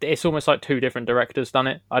it's almost like 2 different directors done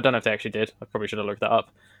it. I don't know if they actually did. I probably should have looked that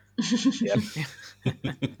up.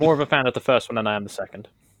 More of a fan of the first one than I am the second.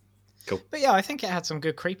 Cool. But yeah, I think it had some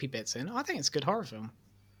good creepy bits in. I think it's a good horror film.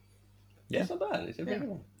 Yeah, it's not bad. It's a really good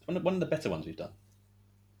one. One of the better ones we've done.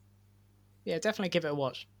 Yeah, definitely give it a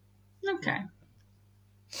watch. Okay.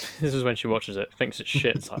 This is when she watches it, thinks it's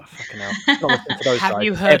shit. It's like, fucking hell. Not listening to those Have guys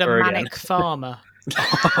you heard of ever Manic again. Farmer?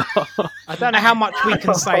 I don't know how much we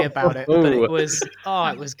can say about it, but it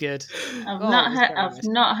was good. I've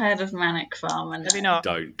not heard of Manic Farmer. Have you not?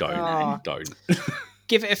 Don't.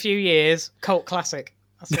 Give it a few years, cult classic.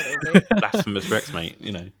 That's what it'll be. Blasphemous Rex, mate.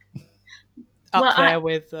 You know. Up there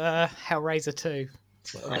with Hellraiser 2.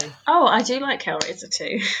 Oh, I do like Hellraiser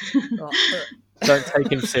 2. Don't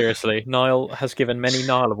take him seriously. Niall has given many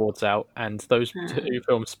Niall Awards out, and those 2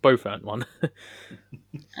 films both earned one.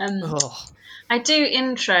 I do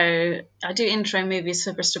intro movies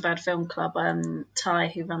for Bristol Bad Film Club. Ty,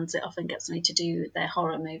 who runs it, often gets me to do their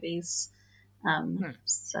horror movies.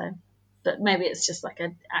 So, but maybe it's just like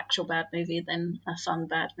an actual bad movie than a fun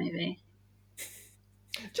bad movie.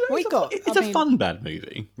 Do you know, it's a fun bad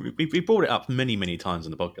movie. We brought it up many, many times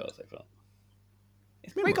on the podcast so far.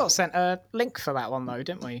 We got sent a link for that one though,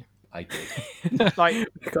 didn't we? I did. Like,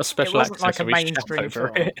 we got special it wasn't access, like a so we shout mainstream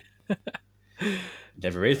over film. it.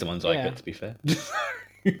 Never is the ones I get, to be fair.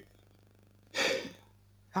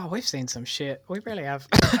 Oh, we've seen some shit. We really have.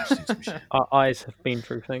 Our eyes have been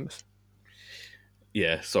through things.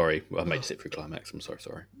 Yeah, sorry. I made you sit through Climax. I'm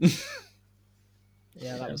sorry.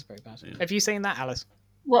 Yeah, that was pretty bad. Yeah. Have you seen that, Alice?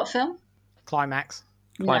 What film? Climax.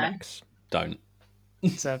 Climax. No. Don't.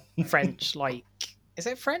 It's a French, like... Is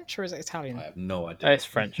it French or is it Italian? I have no idea. It's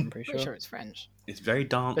French, I'm pretty sure it's French. It's very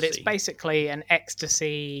dancey. But it's basically an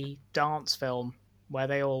ecstasy dance film where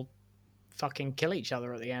they all fucking kill each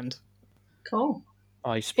other at the end. Cool.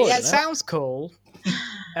 Oh, you spoiled it sounds cool.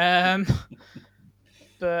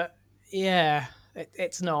 But, yeah,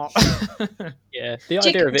 it's not. Yeah, the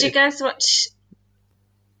idea of it... Do you guys watch...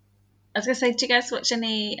 I was going to say, do you guys watch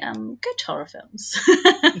any good horror films?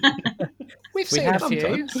 We've seen a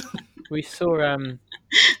few. We saw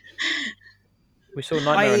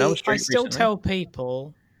Nightmare on Elm Street I still recently. tell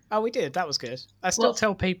people... Oh, we did. That was good. I still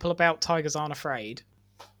tell people about Tigers Aren't Afraid.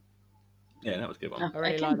 Yeah, that was a good one. I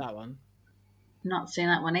really like that one. Not seen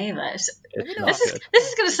that one either. This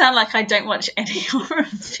is going to sound like I don't watch any horror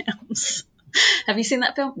films. Have you seen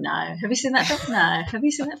that film? No. Have you seen that film? No. Have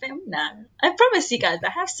you seen that film? No. I promise you guys, I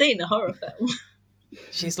have seen a horror film.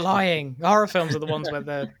 She's lying. Horror films are the ones where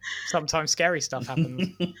the sometimes scary stuff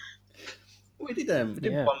happens. We did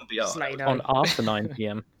 1BR. On after 9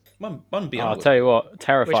 p.m. 1BR. I'll tell you what,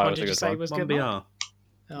 Terrifier Which one was did a you good say one. was good? 1BR.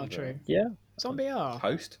 Oh, true. Yeah. Zombie R.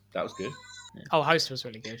 Host. That was good. Oh, Host was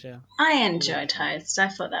really good, yeah. I enjoyed Host. I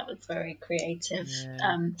thought that was very creative.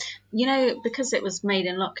 Yeah. Because it was made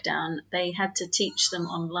in lockdown, they had to teach them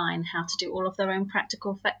online how to do all of their own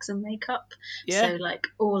practical effects and makeup. Yeah. So, like,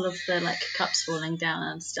 all of the, like, cups falling down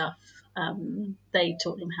and stuff, they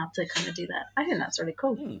taught them how to kind of do that. I think that's really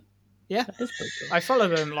cool. Yeah, That is pretty cool. I follow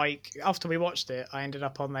them. Like after we watched it, I ended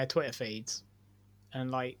up on their Twitter feeds,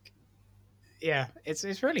 and like, yeah, it's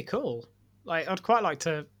really cool. Like I'd quite like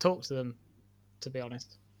to talk to them, to be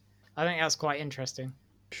honest. I think that's quite interesting.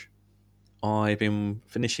 I've been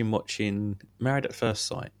finishing watching Married at First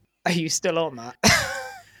Sight. Are you still on that?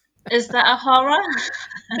 Is that a horror?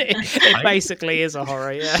 It basically is a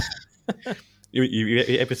horror, yeah.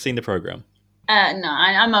 You ever seen the program? No,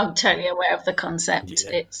 I'm totally aware of the concept.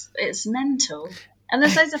 Yeah. It's mental. And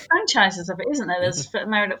there's loads of franchises of it, isn't there? There's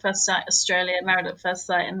Married at First Sight Australia, Married at First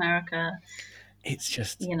Sight America. It's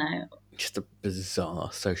just a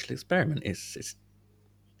bizarre social experiment. It's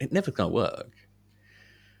never gonna work.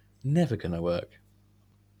 Never gonna work.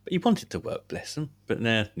 But you want it to work, bless them. But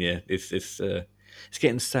nah, yeah, it's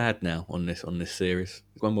getting sad now on this series.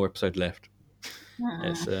 There's one more episode left.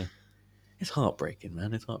 It's heartbreaking,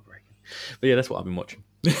 man. It's heartbreaking. But yeah, that's what I've been watching.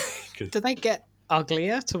 Do they get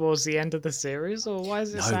uglier towards the end of the series, or why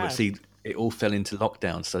is it sad? But see, it all fell into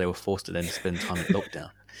lockdown, so they were forced to then spend time in lockdown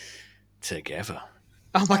together.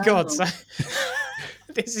 Oh my god! So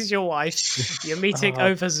this is your wife. You're meeting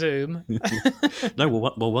over Zoom. No,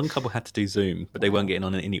 well, one couple had to do Zoom, but they weren't getting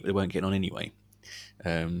on. They weren't getting on anyway.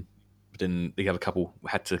 But then the other couple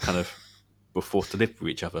had to were forced to live with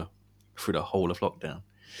each other through the whole of lockdown.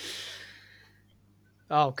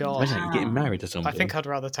 Oh god! Imagine you're getting married to somebody. I think I'd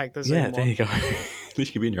rather take the Zoom. Yeah, there you go. At least you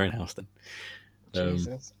could be in your own house then.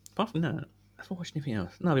 Jesus. Apart from that, I've not watched anything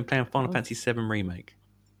else. No, I've been playing Final Fantasy VII Remake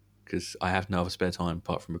because I have no other spare time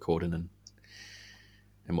apart from recording and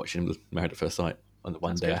watching Married at First Sight on the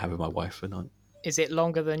one day I have with my wife for night. Is it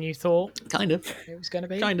longer than you thought? Kind of. It was going to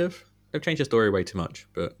be. Kind of. They've changed the story way too much,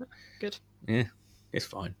 but good. Yeah, it's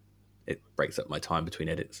fine. It breaks up my time between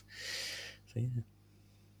edits. So yeah.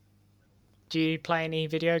 Do you play any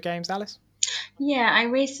video games, Alice? Yeah, I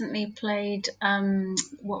recently played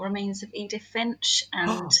What Remains of Edith Finch,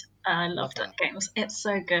 and I loved that game. It's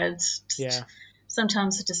so good. Yeah.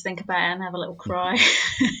 Sometimes I just think about it and have a little cry.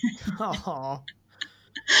 Oh,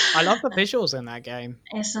 I love the visuals in that game.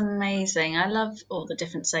 It's amazing. I love all the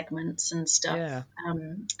different segments and stuff. Yeah.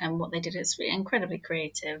 And what they did is really incredibly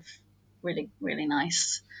creative, really, really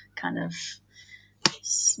nice kind of,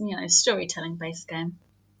 storytelling based game.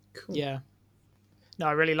 Cool. Yeah. No,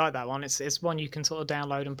 I really like that one. It's one you can sort of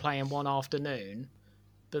download and play in one afternoon,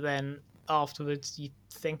 but then afterwards you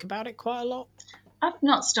think about it quite a lot. I've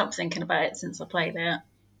not stopped thinking about it since I played it.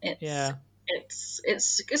 It's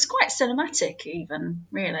quite cinematic, even,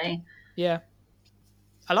 really. Yeah,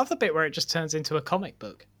 I love the bit where it just turns into a comic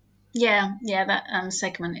book. Yeah, that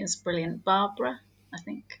segment is brilliant. Barbara, I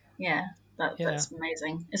think. Yeah, that's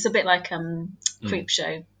amazing. It's a bit like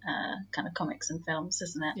Creepshow kind of comics and films,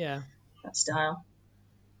 isn't it? Yeah, that style.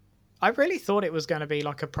 I really thought it was going to be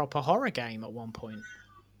like a proper horror game at one point.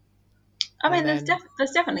 I mean, there's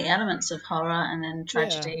definitely elements of horror and then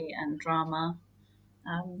tragedy and drama.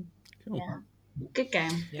 Cool. Yeah, good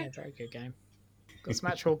game. Yeah, very good game. Got some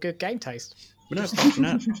actual good game taste. But no,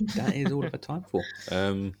 that is all I've had time for.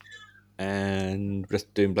 And we're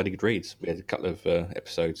just doing bloody good reads. We had a couple of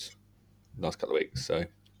episodes the last couple of weeks, so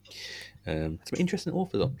some interesting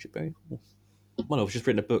authors on. Very cool. One of us just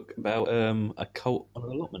written a book about a cult on an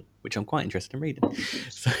allotment, which I'm quite interested in reading.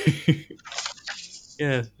 So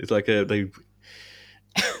yeah, it's like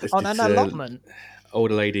on an allotment.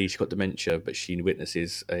 Older lady, she's got dementia, but she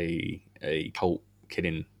witnesses a cult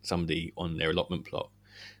killing somebody on their allotment plot.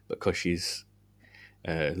 But because she's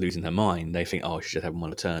losing her mind, they think, she's just having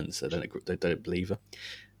one of the turns, so they don't believe her.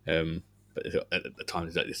 But at the time,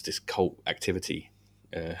 there's like this cult activity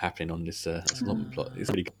happening on this allotment plot. It's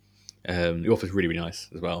really good. The author's really, really nice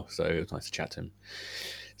as well, so it was nice to chat to him.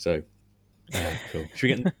 So, cool.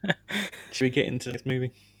 Should we get into this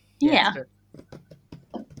movie? Yeah.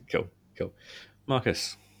 Cool.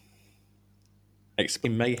 Marcus,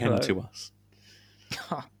 explain mayhem to us.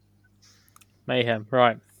 Mayhem,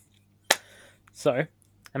 right. So,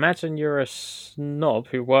 imagine you're a snob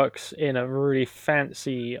who works in a really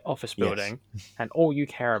fancy office building, and all you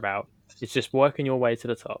care about is just working your way to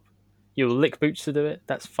the top. You'll lick boots to do it,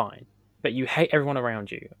 that's fine. But you hate everyone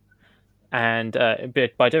around you. And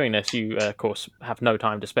by doing this, you, of course, have no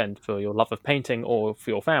time to spend for your love of painting or for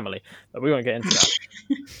your family. But we won't get into that.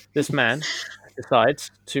 This man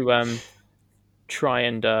decides to try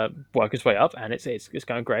and work his way up, and it's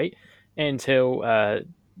going great until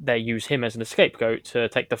they use him as an scapegoat to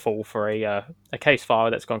take the fall for a case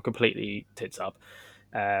file that's gone completely tits up.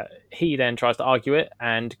 He then tries to argue it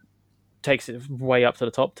and takes it way up to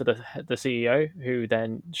the top to the CEO, who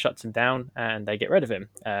then shuts him down and they get rid of him.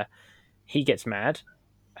 He gets mad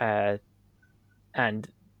and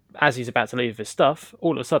as he's about to leave his stuff,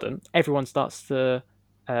 all of a sudden, everyone starts to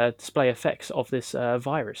display effects of this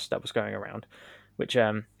virus that was going around, which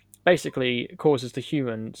basically causes the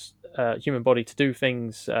human body to do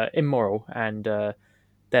things immoral and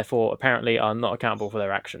therefore apparently are not accountable for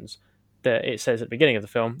their actions. It says at the beginning of the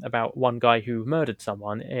film about one guy who murdered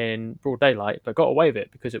someone in broad daylight but got away with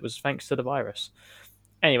it because it was thanks to the virus.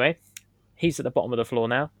 Anyway, he's at the bottom of the floor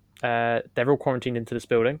now. They're all quarantined into this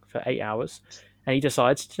building for 8 hours, and he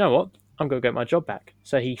decides, you know what, I'm going to get my job back.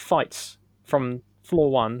 So he fights from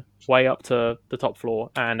floor 1 way up to the top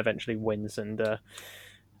floor and eventually wins, and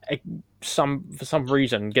for some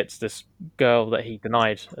reason gets this girl that he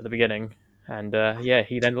denied at the beginning. And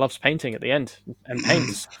he then loves painting at the end and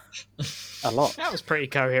paints a lot. That was pretty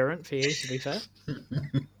coherent for you, to be fair.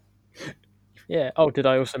 Yeah. Oh, did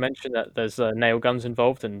I also mention that there's nail guns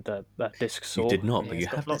involved and that disc saw? You did not, but He's you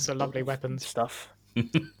got have lots of lovely weapons. Stuff.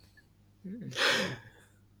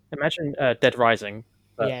 Imagine Dead Rising,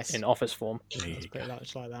 but Yes. in office form. It's pretty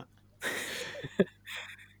much like that.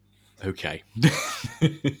 Okay.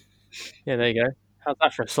 Yeah, there you go. How's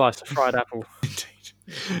that for a slice of fried apple?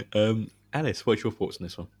 Indeed. Alice, what's your thoughts on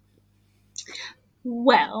this one?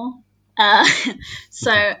 Well,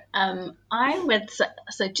 so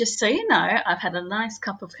just so you know, I've had a nice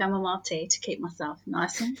cup of chamomile tea to keep myself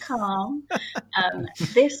nice and calm.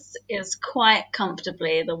 This is quite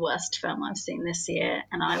comfortably the worst film I've seen this year,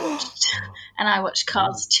 and I watched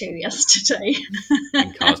Cars 2 yesterday.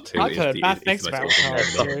 And Cars 2 I've heard bad things about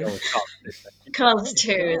Cars 2. Cars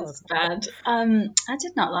 2 is bad. I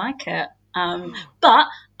did not like it. But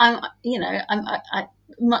I'm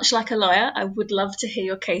much like a lawyer, I would love to hear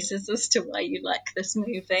your cases as to why you like this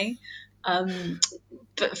movie.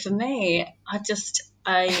 But for me, I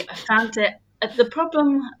found it. The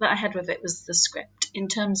problem that I had with it was the script in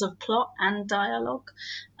terms of plot and dialogue.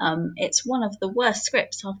 It's one of the worst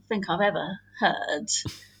scripts I think I've ever heard.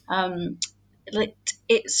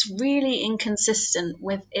 It's really inconsistent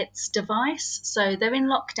with its device. So they're in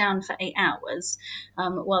lockdown for 8 hours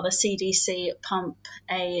while the CDC pump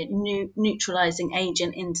a neutralizing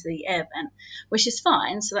agent into the air vent, which is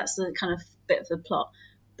fine. So that's the kind of bit of the plot.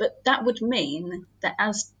 But that would mean that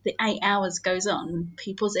as the 8 hours goes on,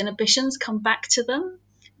 people's inhibitions come back to them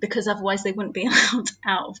because otherwise they wouldn't be allowed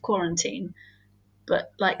out of quarantine.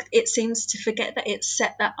 But it seems to forget that it's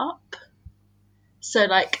set that up. So,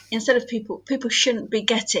 instead of people shouldn't be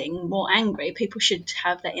getting more angry. People should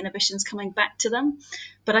have their inhibitions coming back to them.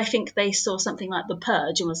 But I think they saw something like The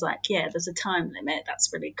Purge and was like, yeah, there's a time limit.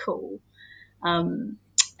 That's really cool. And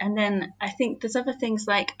then I think there's other things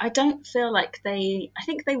I don't feel like I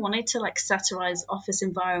think they wanted to satirize office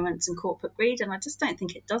environments and corporate greed. And I just don't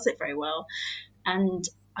think it does it very well. And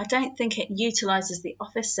I don't think it utilizes the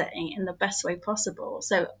office setting in the best way possible.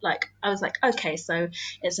 So, I was like, okay, so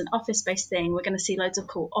it's an office-based thing. We're going to see loads of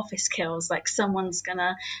cool office kills. Someone's going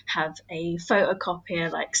to have a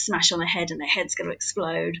photocopier, smash on their head and their head's going to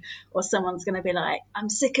explode. Or someone's going to be like, I'm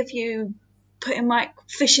sick of you putting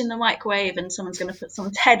fish in the microwave, and someone's going to put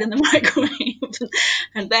someone's head in the microwave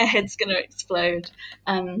and their head's going to explode.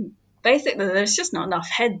 Basically, there's just not enough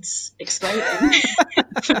heads exploding.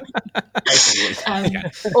 I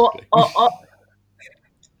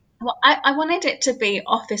wanted it to be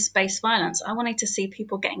office-based violence. I wanted to see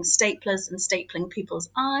people getting staplers and stapling people's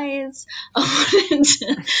eyes. I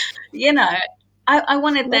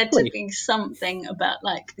wanted there to be something about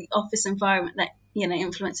the office environment that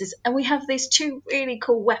influences. And we have these 2 really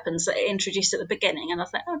cool weapons that are introduced at the beginning, and I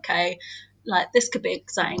was like, okay, this could be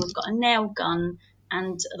exciting. We've got a nail gun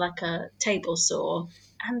and a table saw,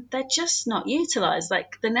 and they're just not utilized.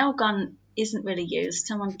 The nail gun isn't really used.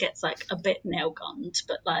 Someone gets a bit nail gunned,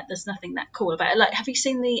 but there's nothing that cool about it. Have you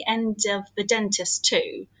seen the end of The Dentist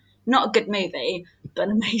 2? Not a good movie, but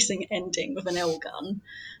an amazing ending with a nail gun,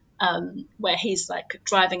 where he's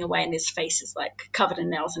driving away and his face is covered in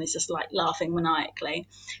nails and he's just laughing maniacally.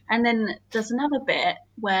 And then there's another bit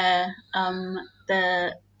where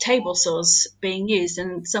the table saws being used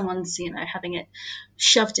and someone's having it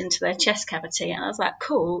shoved into their chest cavity, and I was like,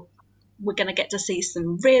 cool, we're going to get to see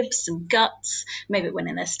some ribs, some guts, maybe when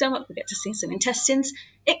in their stomach we get to see some intestines.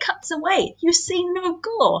 It cuts away. You see no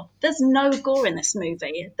gore. There's no gore in this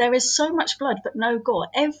movie. There is so much blood but no gore.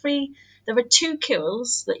 There are 2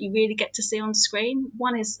 kills that you really get to see on screen.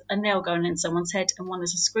 One is a nail going in someone's head and one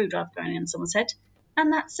is a screwdriver going in someone's head,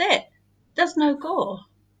 and that's it. There's no gore.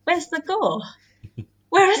 Where's the gore?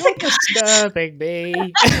 Where is it going? Disturbing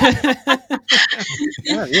me.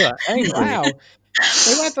 Wow.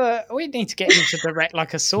 We need to get him to direct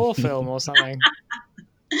a Saw film or something.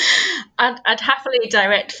 I'd happily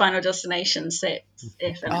direct Final Destination 6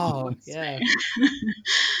 if anyone Oh, wants yeah. me.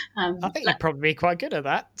 I think you'd probably be quite good at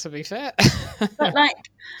that, to be fair. But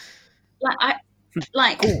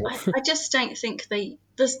I just don't think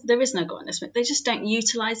there is no gore in this movie. They just don't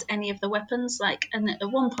utilize any of the weapons. Like, and at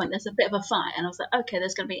one point there's a bit of a fight, and I was like, okay,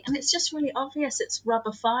 there's going to be, and it's just really obvious. It's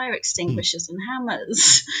rubber fire extinguishers and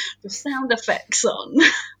hammers with sound effects on.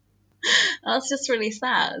 That's just really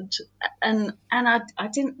sad, and I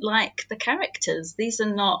didn't like the characters. These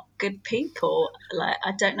are not good people. Like,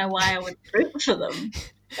 I don't know why I would root for them.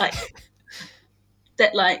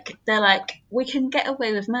 They're like, we can get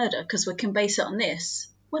away with murder because we can base it on this.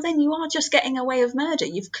 Well, then you are just getting away with murder.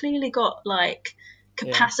 You've clearly got like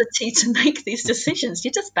capacity to make these decisions.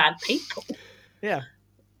 You're just bad people. Yeah.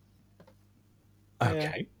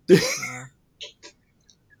 Okay.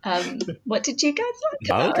 What did you guys like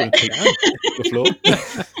about I'll it? take the floor.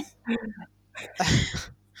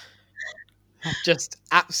 I'm just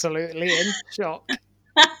absolutely in shock.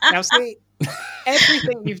 Now, see,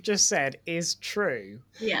 everything you've just said is true.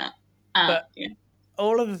 Yeah. But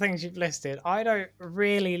all of the things you've listed, I don't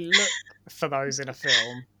really look for those in a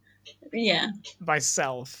film. Yeah.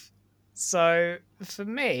 Myself. So, for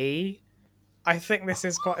me, I think this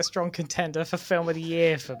is quite a strong contender for Film of the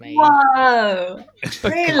Year for me. Whoa!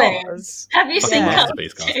 Really? Have you seen Cars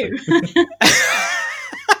 2?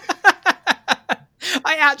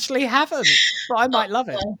 I actually haven't, but I might love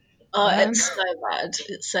it. Oh, it's so bad.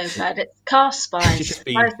 It's so bad. It's Cars Spies. It should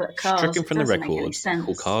be Spies that Cars. stricken from the Doesn't make any record. sense.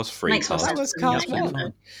 Called Cars 3. Makes more Cars. sense was than Cars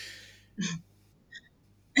the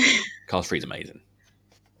 1. Cars 3 is amazing.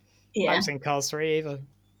 I Yeah, haven't seen Cars 3 either.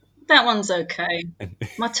 that one's okay.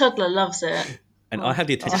 My toddler loves it. And I had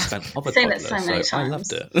the attention span of a I've seen toddler, it so many so I loved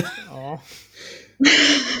times. it. Oh.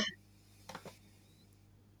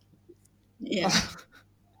 Yeah.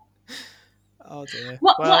 Oh dear.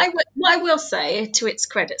 What Well, I will say to its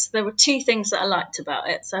credit, there were two things that I liked about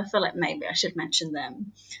it, so I feel like maybe I should mention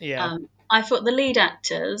them. yeah. I thought the lead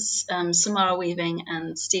actors, Samara Weaving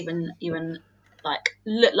and Stephen Ewan,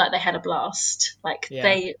 looked like they had a blast. Yeah.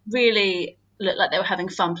 They really looked like they were having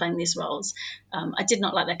fun playing these roles. I did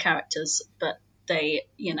not like their characters, but they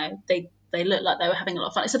looked like they were having a lot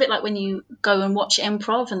of fun. It's a bit like when you go and watch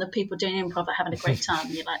improv and the people doing improv are having a great time.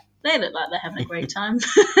 You're like, they look like they're having a great time.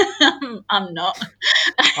 I'm not.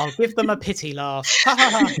 I'll give them a pity laugh.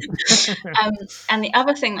 And the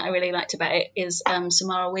other thing that I really liked about it is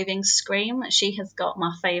Samara Weaving's scream. She has got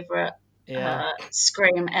my favourite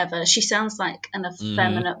scream ever. She sounds like an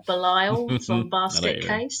effeminate Belial from Basket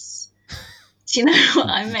Case. Do you know what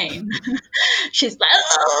I mean? She's like,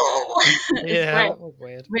 oh! Yeah, that was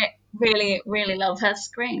weird. Really, really love her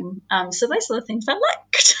scream. So those are the things I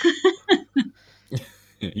liked.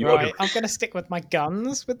 Right, I'm going to stick with my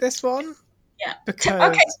guns with this one. Yeah.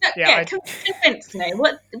 Because Convince me.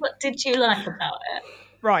 What did you like about it?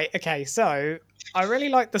 Right, okay, so I really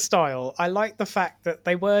like the style. I like the fact that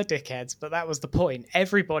they were dickheads, but that was the point.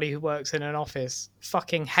 Everybody who works in an office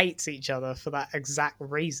fucking hates each other for that exact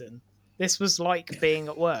reason. This was like being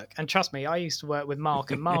at work. And trust me, I used to work with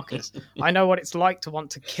Mark and Marcus. I know what it's like to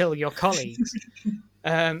want to kill your colleagues.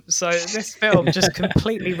 So this film just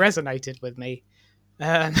completely resonated with me.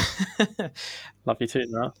 Love you too,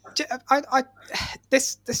 Noel.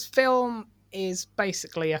 This film is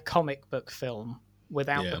basically a comic book film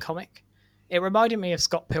without the comic. It reminded me of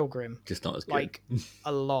Scott Pilgrim. Just not as good. Like,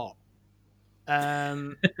 a lot.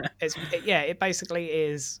 It basically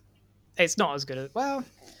is... It's not as good as... Well...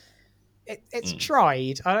 It's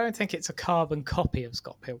tried. I don't think it's a carbon copy of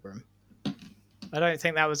Scott Pilgrim. I don't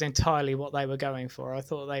think that was entirely what they were going for. I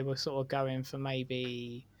thought they were sort of going for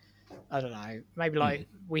maybe, I don't know, maybe like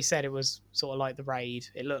we said, it was sort of like The Raid.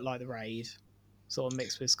 It looked like The Raid, sort of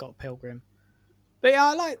mixed with Scott Pilgrim. But yeah,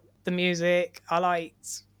 I liked the music.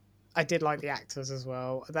 I did like the actors as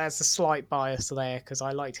well. There's a slight bias there because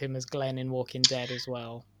I liked him as Glenn in Walking Dead as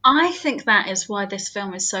well. I think that is why this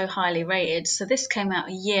film is so highly rated. So this came out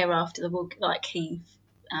a year after he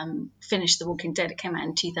finished The Walking Dead. It came out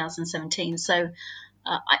in 2017. So,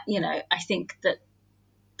 I think that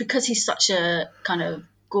because he's such a kind of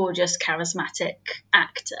gorgeous, charismatic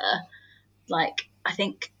actor, like I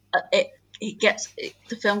think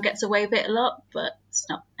the film gets away with it a lot, but it's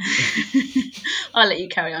not. I'll let you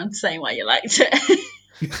carry on saying why you liked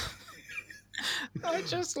it. I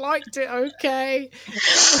just liked it, okay?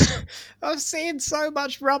 I've seen so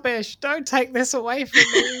much rubbish. Don't take this away from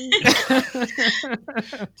me.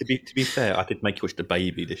 To be fair, I did make you watch The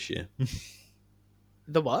Baby this year.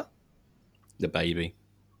 The what? The Baby.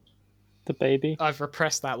 The Baby. I've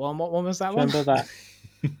repressed that one. What one was that one? Remember that?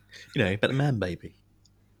 But the Man Baby.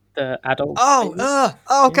 the adult.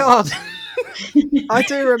 Oh God! I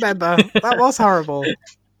do remember. That was horrible.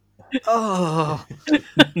 Oh,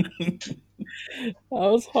 That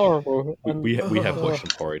was horrible. We have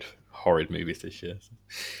watched some horrid movies this year.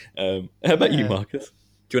 How about you, Marcus?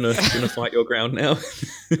 Do you want to fight your ground now?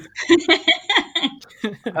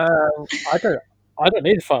 I don't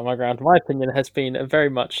need to fight my ground. My opinion has been very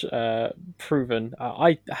much proven.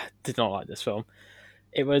 I did not like this film.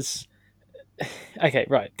 It was okay,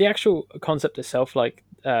 right? The actual concept itself, like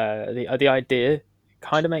the idea,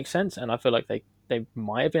 kind of makes sense, and I feel like they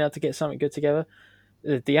might have been able to get something good together.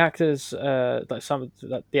 The actors,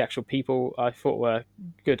 like the actual people, I thought were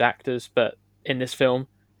good actors, but in this film,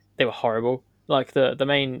 they were horrible. Like the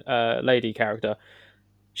main lady character,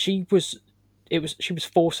 she was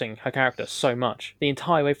forcing her character so much the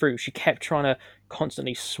entire way through. She kept trying to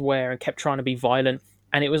constantly swear and kept trying to be violent,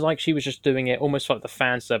 and it was like she was just doing it almost like the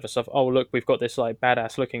fan service of, oh look, we've got this like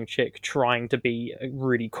badass looking chick trying to be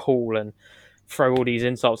really cool and throw all these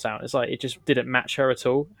insults out. It's like it just didn't match her at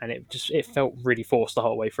all, and it felt really forced the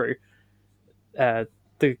whole way through. I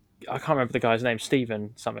can't remember the guy's name,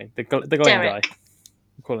 Stephen something, the Glenn Derek. guy.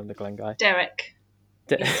 We'll call him the Glenn guy. Derek.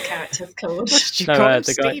 His character's called. what did you call him,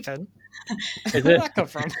 Stephen? Is Where'd it? that come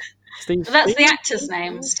from? Steve? That's the actor's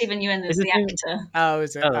name. Stephen Ewan is Is it the him? actor. Oh,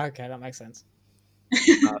 is it? Oh. Okay, that makes sense.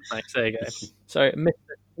 Oh, thanks. There you go. So,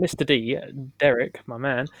 Mr. D, Derek, my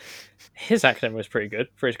man, his acting was pretty good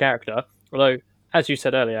for his character. Although, as you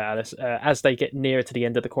said earlier, Alice, as they get nearer to the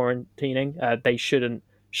end of the quarantining, they shouldn't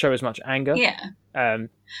show as much anger. Yeah. Um,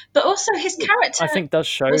 But also his character I think does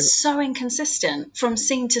show. was so inconsistent from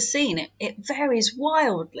scene to scene. It varies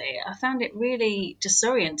wildly. I found it really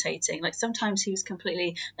disorientating. Like sometimes he was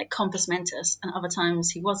completely like compos mentis and other times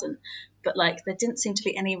he wasn't. But like there didn't seem to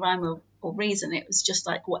be any rhyme or reason. It was just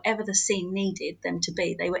like whatever the scene needed them to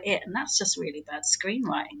be, they were it. And that's just really bad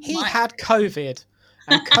screenwriting. He had COVID,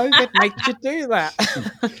 and COVID makes you do that.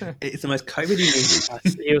 It's the most COVID-y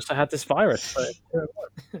movie. He also had this virus.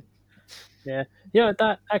 But, yeah,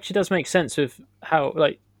 that actually does make sense with how,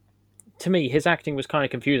 like, to me, his acting was kind of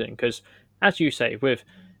confusing because, as you say, with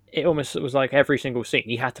it almost was like every single scene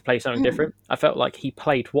he had to play something different. I felt like he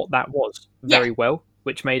played what that was very well,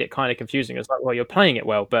 which made it kind of confusing. It's like, well, you're playing it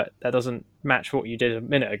well, but that doesn't match what you did a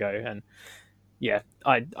minute ago. And yeah,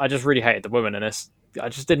 I just really hated the woman in this. I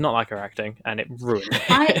just did not like her acting, and it ruined it.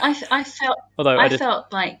 I felt. Although I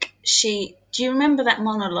felt like she. Do you remember that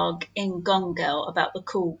monologue in Gone Girl about the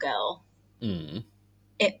cool girl? Mm.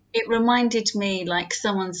 It reminded me like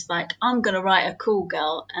someone's like, I'm gonna write a cool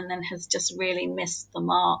girl, and then has just really missed the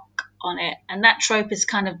mark on it. And that trope is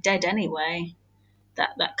kind of dead anyway.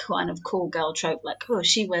 That kind of cool girl trope, like, oh,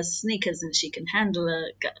 she wears sneakers and she can handle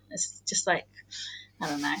it. It's just like, I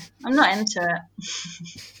don't know. I'm not into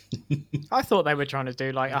it. I thought they were trying to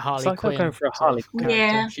do like a Harley It's like Quinn. going for a Harley Quinn.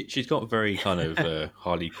 Yeah. She's got very kind of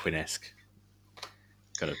Harley Quinn-esque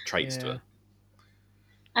kind of traits to her.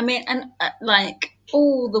 I mean, and like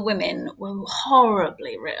all the women were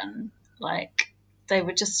horribly written. Like they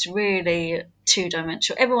were just really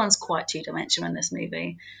two-dimensional. Everyone's quite two-dimensional in this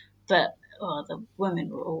movie, but the women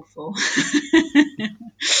were awful.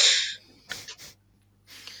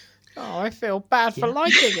 Oh, I feel bad for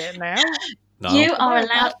liking it now. No. You are Am I a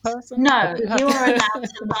bad allowed. person? No, you are allowed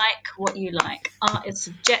to like what you like. Art is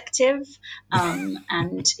subjective,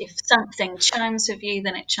 and if something chimes with you,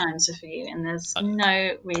 then it chimes with you, and there's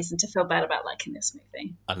no reason to feel bad about liking this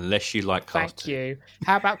movie. Unless you like Cars Thank 2. you.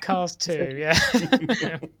 How about Cars 2? Yeah.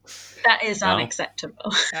 That is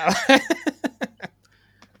unacceptable.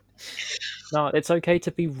 No, it's okay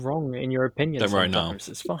to be wrong in your opinion. Don't worry, no. Sometimes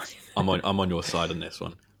it's fine. I'm on your side on this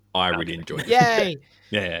one. I really enjoyed it. Yay!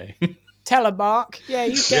 Yeah. Tell her, Mark. Yeah,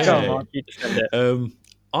 you get Go it. on, Mark, you defend it.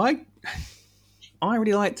 I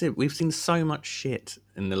really liked it. We've seen so much shit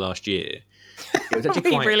in the last year. It was actually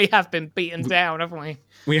We quite. really have been beaten down, haven't we?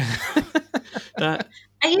 We that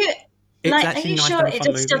Are you it's like? Are actually you nice to sure have a it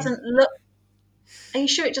fun just movie. doesn't look? Are you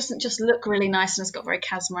sure it doesn't just look really nice and it's got very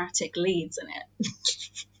charismatic leads in it?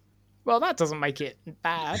 Well, that doesn't make it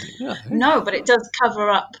bad. Yeah. No, but it does cover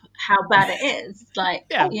up how bad it is. Like,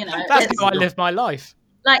 Yeah, you know, that's it's how I live my life.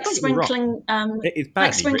 like Don't get me wrong. sprinkling, It is like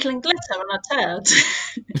badly sprinkling glitter on a turd.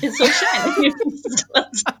 It's so shiny.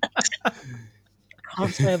 I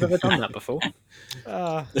can't say I've ever done that before.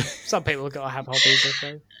 Some people have got to have hobbies, I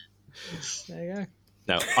suppose. There you go.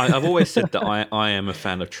 No, I've always said that I am a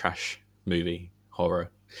fan of trash movie horror.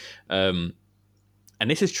 And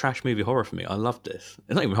this is trash movie horror for me. I love this.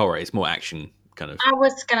 It's not even horror, it's more action kind of. I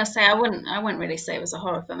was gonna say I wouldn't really say it was a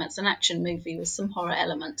horror film. It's an action movie with some horror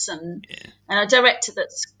elements and a director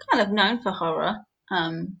that's kind of known for horror.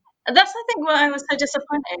 That's, I think, why I was so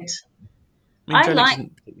disappointed. I mean, I Joe Lynch like.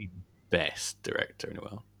 isn't particularly the best director in a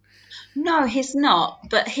while. No, he's not.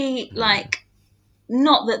 But he like.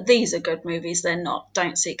 Not that these are good movies, they're not.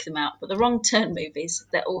 Don't seek them out. But the Wrong Turn movies,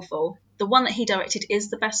 they're awful. The one that he directed is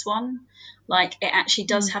the best one. Like, it actually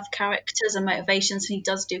does have characters and motivations, and he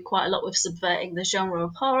does do quite a lot with subverting the genre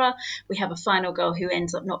of horror. We have a final girl who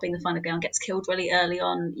ends up not being the final girl and gets killed really early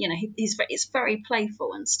on. You know, it's very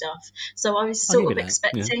playful and stuff. So I was sort of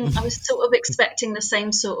expecting, I was sort of expecting the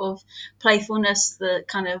same sort of playfulness, the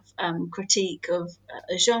kind of critique of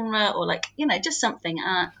a genre, or like, you know, just something.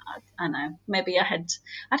 I know, maybe I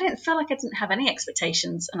didn't feel like I didn't have any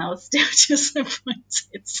expectations, and I was still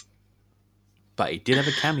disappointed. But he did have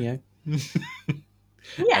a cameo.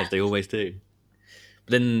 Yeah. As they always do.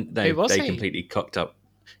 But then they completely cocked up.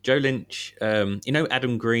 Joe Lynch, you know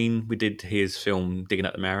Adam Green, we did his film Digging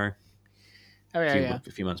Up the Marrow a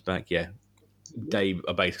few months back. Yeah. They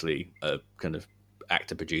are basically a kind of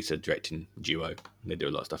actor, producer, directing duo. They do a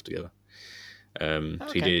lot of stuff together. So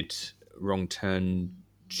he did Wrong Turn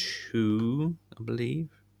 2, I believe.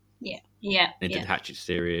 Yeah. They did Hatchet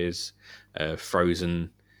series, Frozen.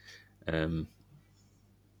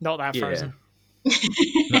 Not that Frozen.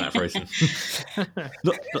 Not that Frozen.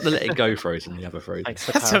 not the Let It Go Frozen, the other Frozen.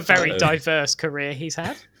 That's a very diverse career he's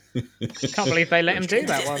had. Can't believe they let him do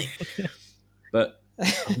that one. But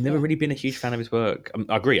I've never really been a huge fan of his work.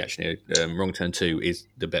 I agree, actually. Wrong Turn 2 is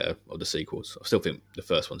the better of the sequels. I still think the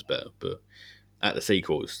first one's better, but at the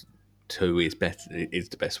sequels, 2 is better. Is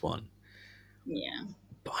the best one. Yeah.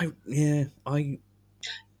 But You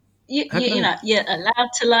know, you're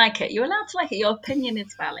allowed to like it. You're allowed to like it. Your opinion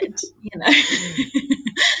is valid. You know,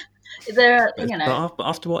 But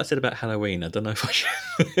after what I said about Halloween, I don't know if I should.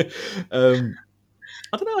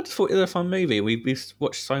 I don't know. I just thought it was a fun movie. We've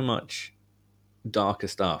watched so much darker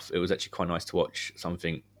stuff. It was actually quite nice to watch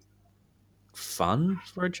something fun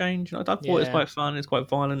for a change. I thought it was quite fun. It's quite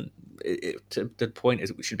violent. To the point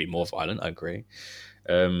is, it should be more violent. I agree.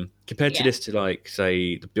 Compared to this, to like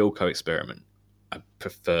say the Bilko Experiment. I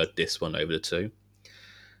preferred this one over the 2.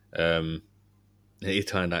 It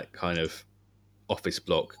turned that kind of office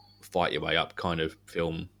block, fight your way up kind of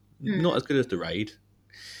film. Not as good as The Raid,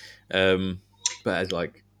 but as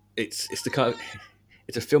like it's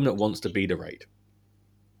a film that wants to be The Raid.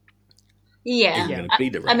 Yeah, Isn't going to be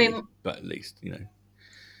The Raid, I mean, but at least you know.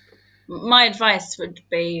 My advice would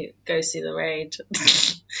be go see The Raid.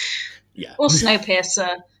 Yeah, or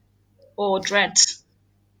Snowpiercer, or Dread.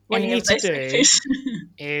 What you need to do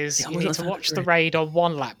is you need to watch The Raid on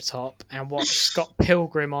one laptop and watch Scott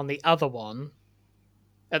Pilgrim on the other one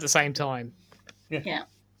at the same time. Yeah.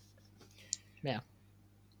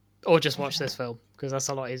 Or just watch this film, because that's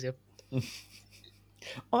a lot easier.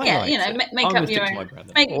 Yeah, you know, make up your own.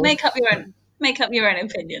 Make up your own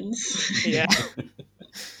opinions. Yeah.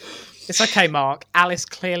 It's okay, Mark. Alice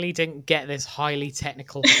clearly didn't get this highly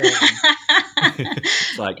technical film.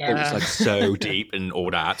 It's like it's like so deep and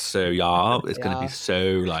all that. So it's going to be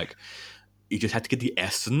so like you just have to get the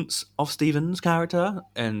essence of Steven's character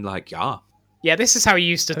and like Yeah, this is how he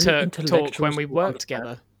used to talk when we worked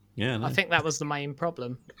together. Yeah, I think that was the main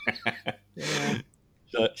problem.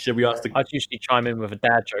 Should we ask? I'd usually chime in with a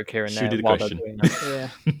dad joke here and there. Should we do the question?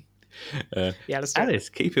 Let's do Alice,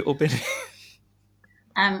 keep it or bin.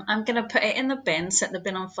 I'm going to put it in the bin, set the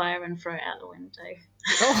bin on fire, and throw it out the window.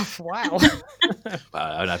 Oh, wow.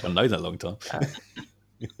 I haven't had one of those in a long time.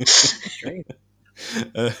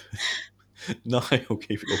 No, I'll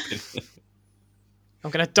keep it or bin. I'm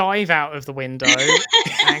going to dive out of the window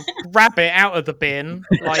and grab it out of the bin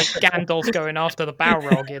like Gandalf going after the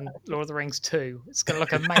Balrog in Lord of the Rings 2. It's going to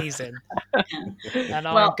look amazing. And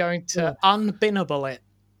I'm going to unbinnable it.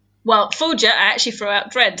 Well, fooled you, I actually threw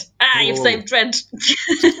out Dread. You've saved Dread.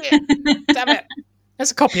 Damn it.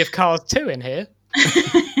 There's a copy of Cars 2 in here.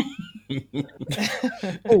 It's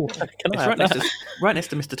right next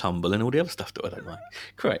to Mr. Tumble and all the other stuff that I don't like.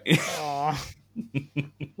 Great.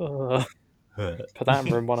 Put that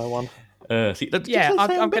in room 101.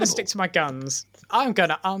 I'm going to stick to my guns. I'm going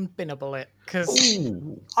to unbinnable it because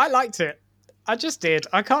I liked it. I just did.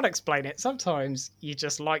 I can't explain it. Sometimes you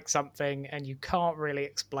just like something and you can't really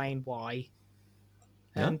explain why.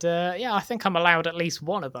 Yeah. And I think I'm allowed at least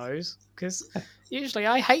one of those because usually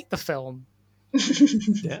I hate the film.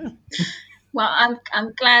 Yeah. Well,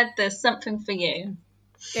 I'm glad there's something for you.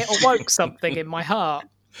 It awoke something in my heart.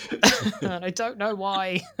 And I don't know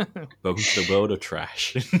why. Welcome to the world of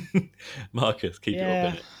trash. Marcus, keep it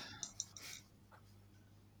up in it.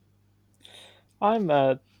 I'm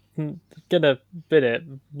gonna bid it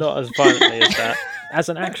not as violently as that. As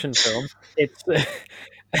an action film,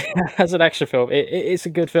 as an action film, it's a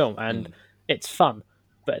good film and it's fun,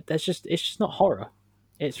 but it's just not horror.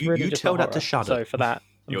 It's really you just tell not that horror. to Shudder. So for that,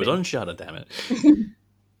 It was on Shudder, damn it.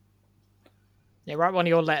 Yeah, write one of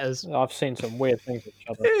your letters. I've seen some weird things with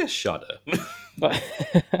Shudder, Yeah, Shudder. but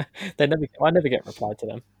I never get replied to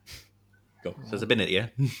them. Cool. So it's a bin at you.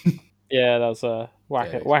 Yeah, that was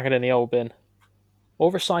whack it in the old bin,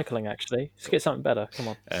 or recycling. Actually, let's get something better. Come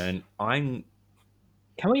on. And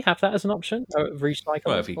Can we have that as an option? Recycling.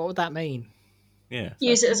 Well, What would that mean? yeah.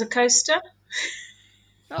 Use it as a coaster.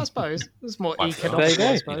 I suppose it's more I feel economical. There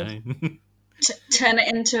I you suppose. Turn it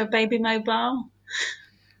into a baby mobile.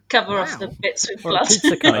 Cover off the bits with Or a blood.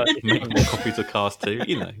 pizza cart. Make more copies of Cars 2,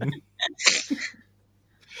 you know.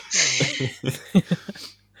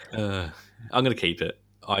 I'm going to keep it.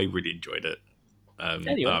 I really enjoyed it.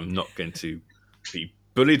 Anyway. I'm not going to be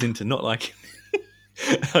bullied into not liking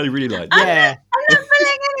it. I really liked it. Yeah. I'm not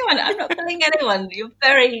bullying anyone. I'm not bullying anyone. You're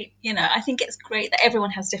very, I think it's great that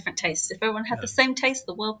everyone has different tastes. If everyone had the same taste,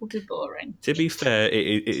 the world would be boring. To be fair,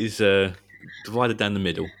 it is divided down the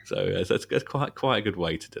middle, so that's quite a good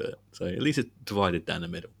way to do it. So at least it's divided down the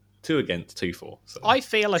middle. 2 against, 2 for. So. I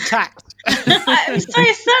feel attacked. I'm so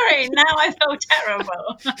sorry. Now I feel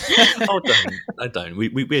terrible. I don't.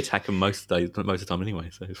 We attack them most of the time anyway,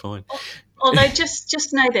 so it's fine. Although,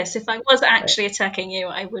 just know this: if I was actually attacking you,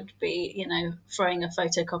 I would be, throwing a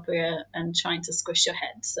photocopier and trying to squish your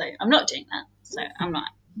head. So I'm not doing that. So I'm not,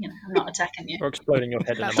 I'm not attacking you. Or exploding your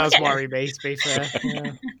head in That the does mouth. worry me, to be fair.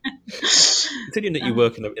 Yeah. Considering that you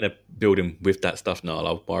work in a building with that stuff now,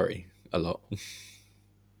 I'll worry a lot.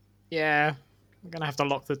 Yeah. I'm going to have to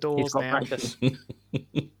lock the He's doors got now. practice. And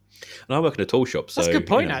I work in a tool shop, so That's a good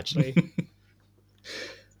point, you know. actually.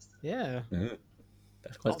 Yeah.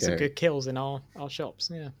 That's quite Lots of scary. good kills in our shops,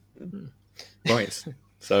 yeah. Right.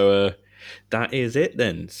 So that is it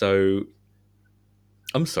then. So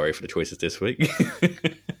I'm sorry for the choices this week.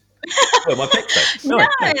 Well, my pick though.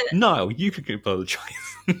 No, you could give the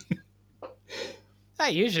choice.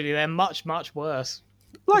 Hey, usually they're much, much worse.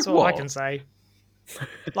 Like That's all what? I can say.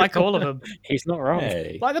 Like all of them. He's not wrong.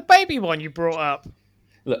 Hey. Like the baby one you brought up.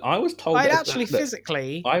 Look, I was told I'd that- actually look,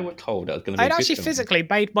 physically... I was told that was going to be I'd a good actually film. physically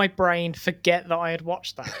made my brain forget that I had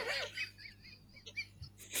watched that.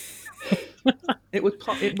 It was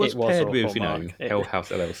It was paired awful, with, Mark. Hell House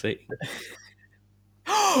LLC.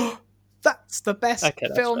 That's the best Okay,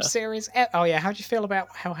 that's film fair. series. Oh yeah, how do you feel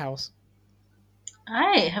about Hell House?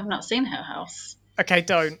 I have not seen Hell House. Okay,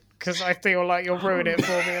 don't, because I feel like you'll ruin it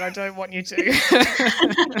for me, and I don't want you to. Do you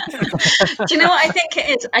know what I think it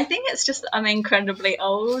is? I think it's just that I'm incredibly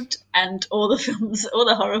old, and all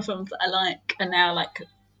the horror films that I like are now like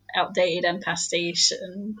outdated and pastiche,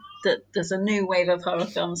 and that there's a new wave of horror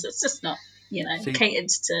films that's just not, See- catered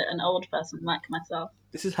to an old person like myself.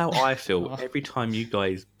 This is how I feel every time you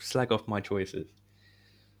guys slag off my choices.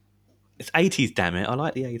 It's 80s, damn it. I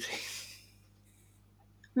like the 80s.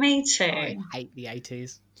 Me too. I hate the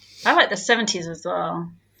 80s. I like the 70s as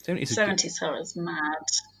well. 70s is good. 70s horror is mad.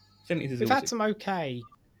 70s is We've also- had some okay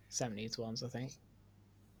 70s ones, I think.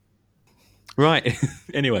 Right.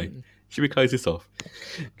 Anyway, should we close this off?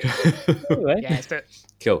 Anyway, Yeah, it's the...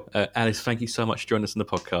 Cool. Alice, thank you so much for joining us on the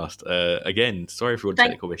podcast. Again, sorry for all the Thank-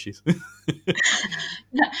 technical issues.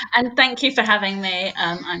 And thank you for having me.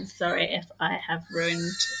 I'm sorry if I have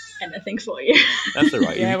ruined anything for you. That's all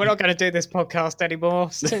right. Yeah, we're not going to do this podcast anymore.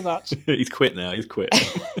 It's too much. He's quit now. He's quit.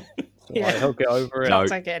 yeah, he'll get over it. No. Can't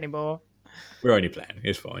take it anymore. We're only playing.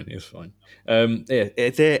 It's fine. It's fine. Yeah,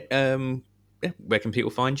 it's it. Where can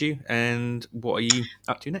people find you, and what are you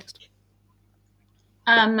up to next?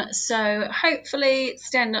 So hopefully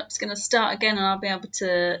stand-up's going to start again, and I'll be able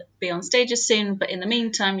to be on stages soon. But in the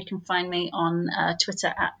meantime, you can find me on Twitter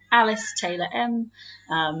at Alice Taylor M,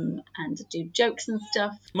 and do jokes and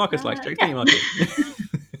stuff. Marcus likes jokes, yeah. don't you,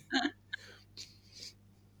 Marcus?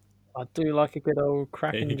 I do like a good old There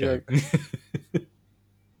cracking you go. joke.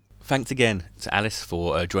 Thanks again to Alice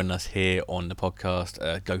for joining us here on the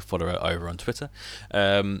podcast. Go follow her over on Twitter.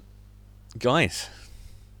 Guys,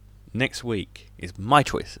 next week is my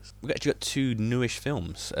choices. We've actually got 2 newish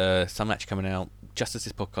films. Some actually coming out just as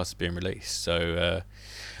this podcast is being released. So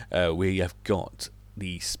we have got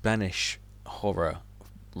the Spanish horror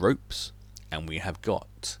Ropes, and we have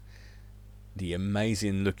got the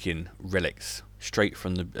amazing looking Relics, straight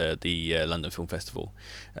from the London Film Festival,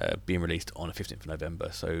 being released on the 15th of November.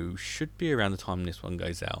 So should be around the time this one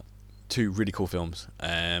goes out. 2 really cool films.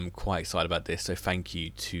 I'm quite excited about this. So thank you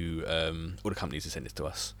to all the companies who sent this to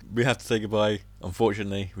us. We have to say goodbye.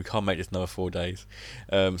 Unfortunately, we can't make this another 4 days.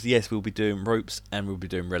 So yes, we'll be doing Ropes and we'll be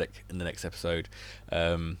doing Relic in the next episode.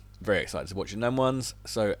 Very excited to watch the them ones.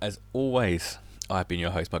 So as always, I've been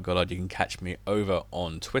your host, Mike Goddard. You can catch me over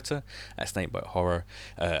on Twitter at Snakebite Horror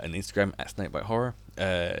and Instagram at Snakebite Horror.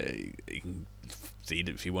 You can see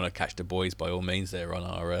if you want to catch the boys, by all means, they're on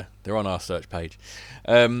our search page.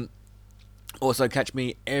 Also, catch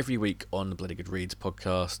me every week on the Bloody Good Reads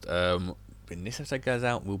podcast. When this episode goes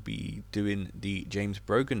out, we'll be doing the James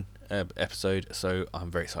Brogan episode, so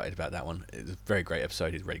I'm very excited about that one. It's a very great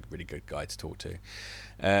episode. He's a really, really good guy to talk to.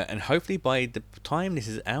 And hopefully by the time this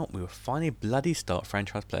is out, we will finally bloody start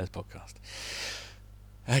Franchise Players podcast.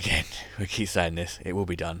 Again, we keep saying this. It will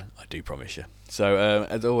be done. I do promise you. So,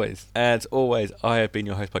 as always, I have been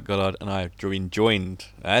your host, Mike Goddard, and I have been joined,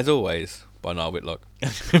 as always, by Niall Whitlock.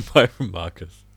 Bye from Marcus.